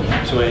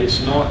 So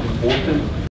it's not important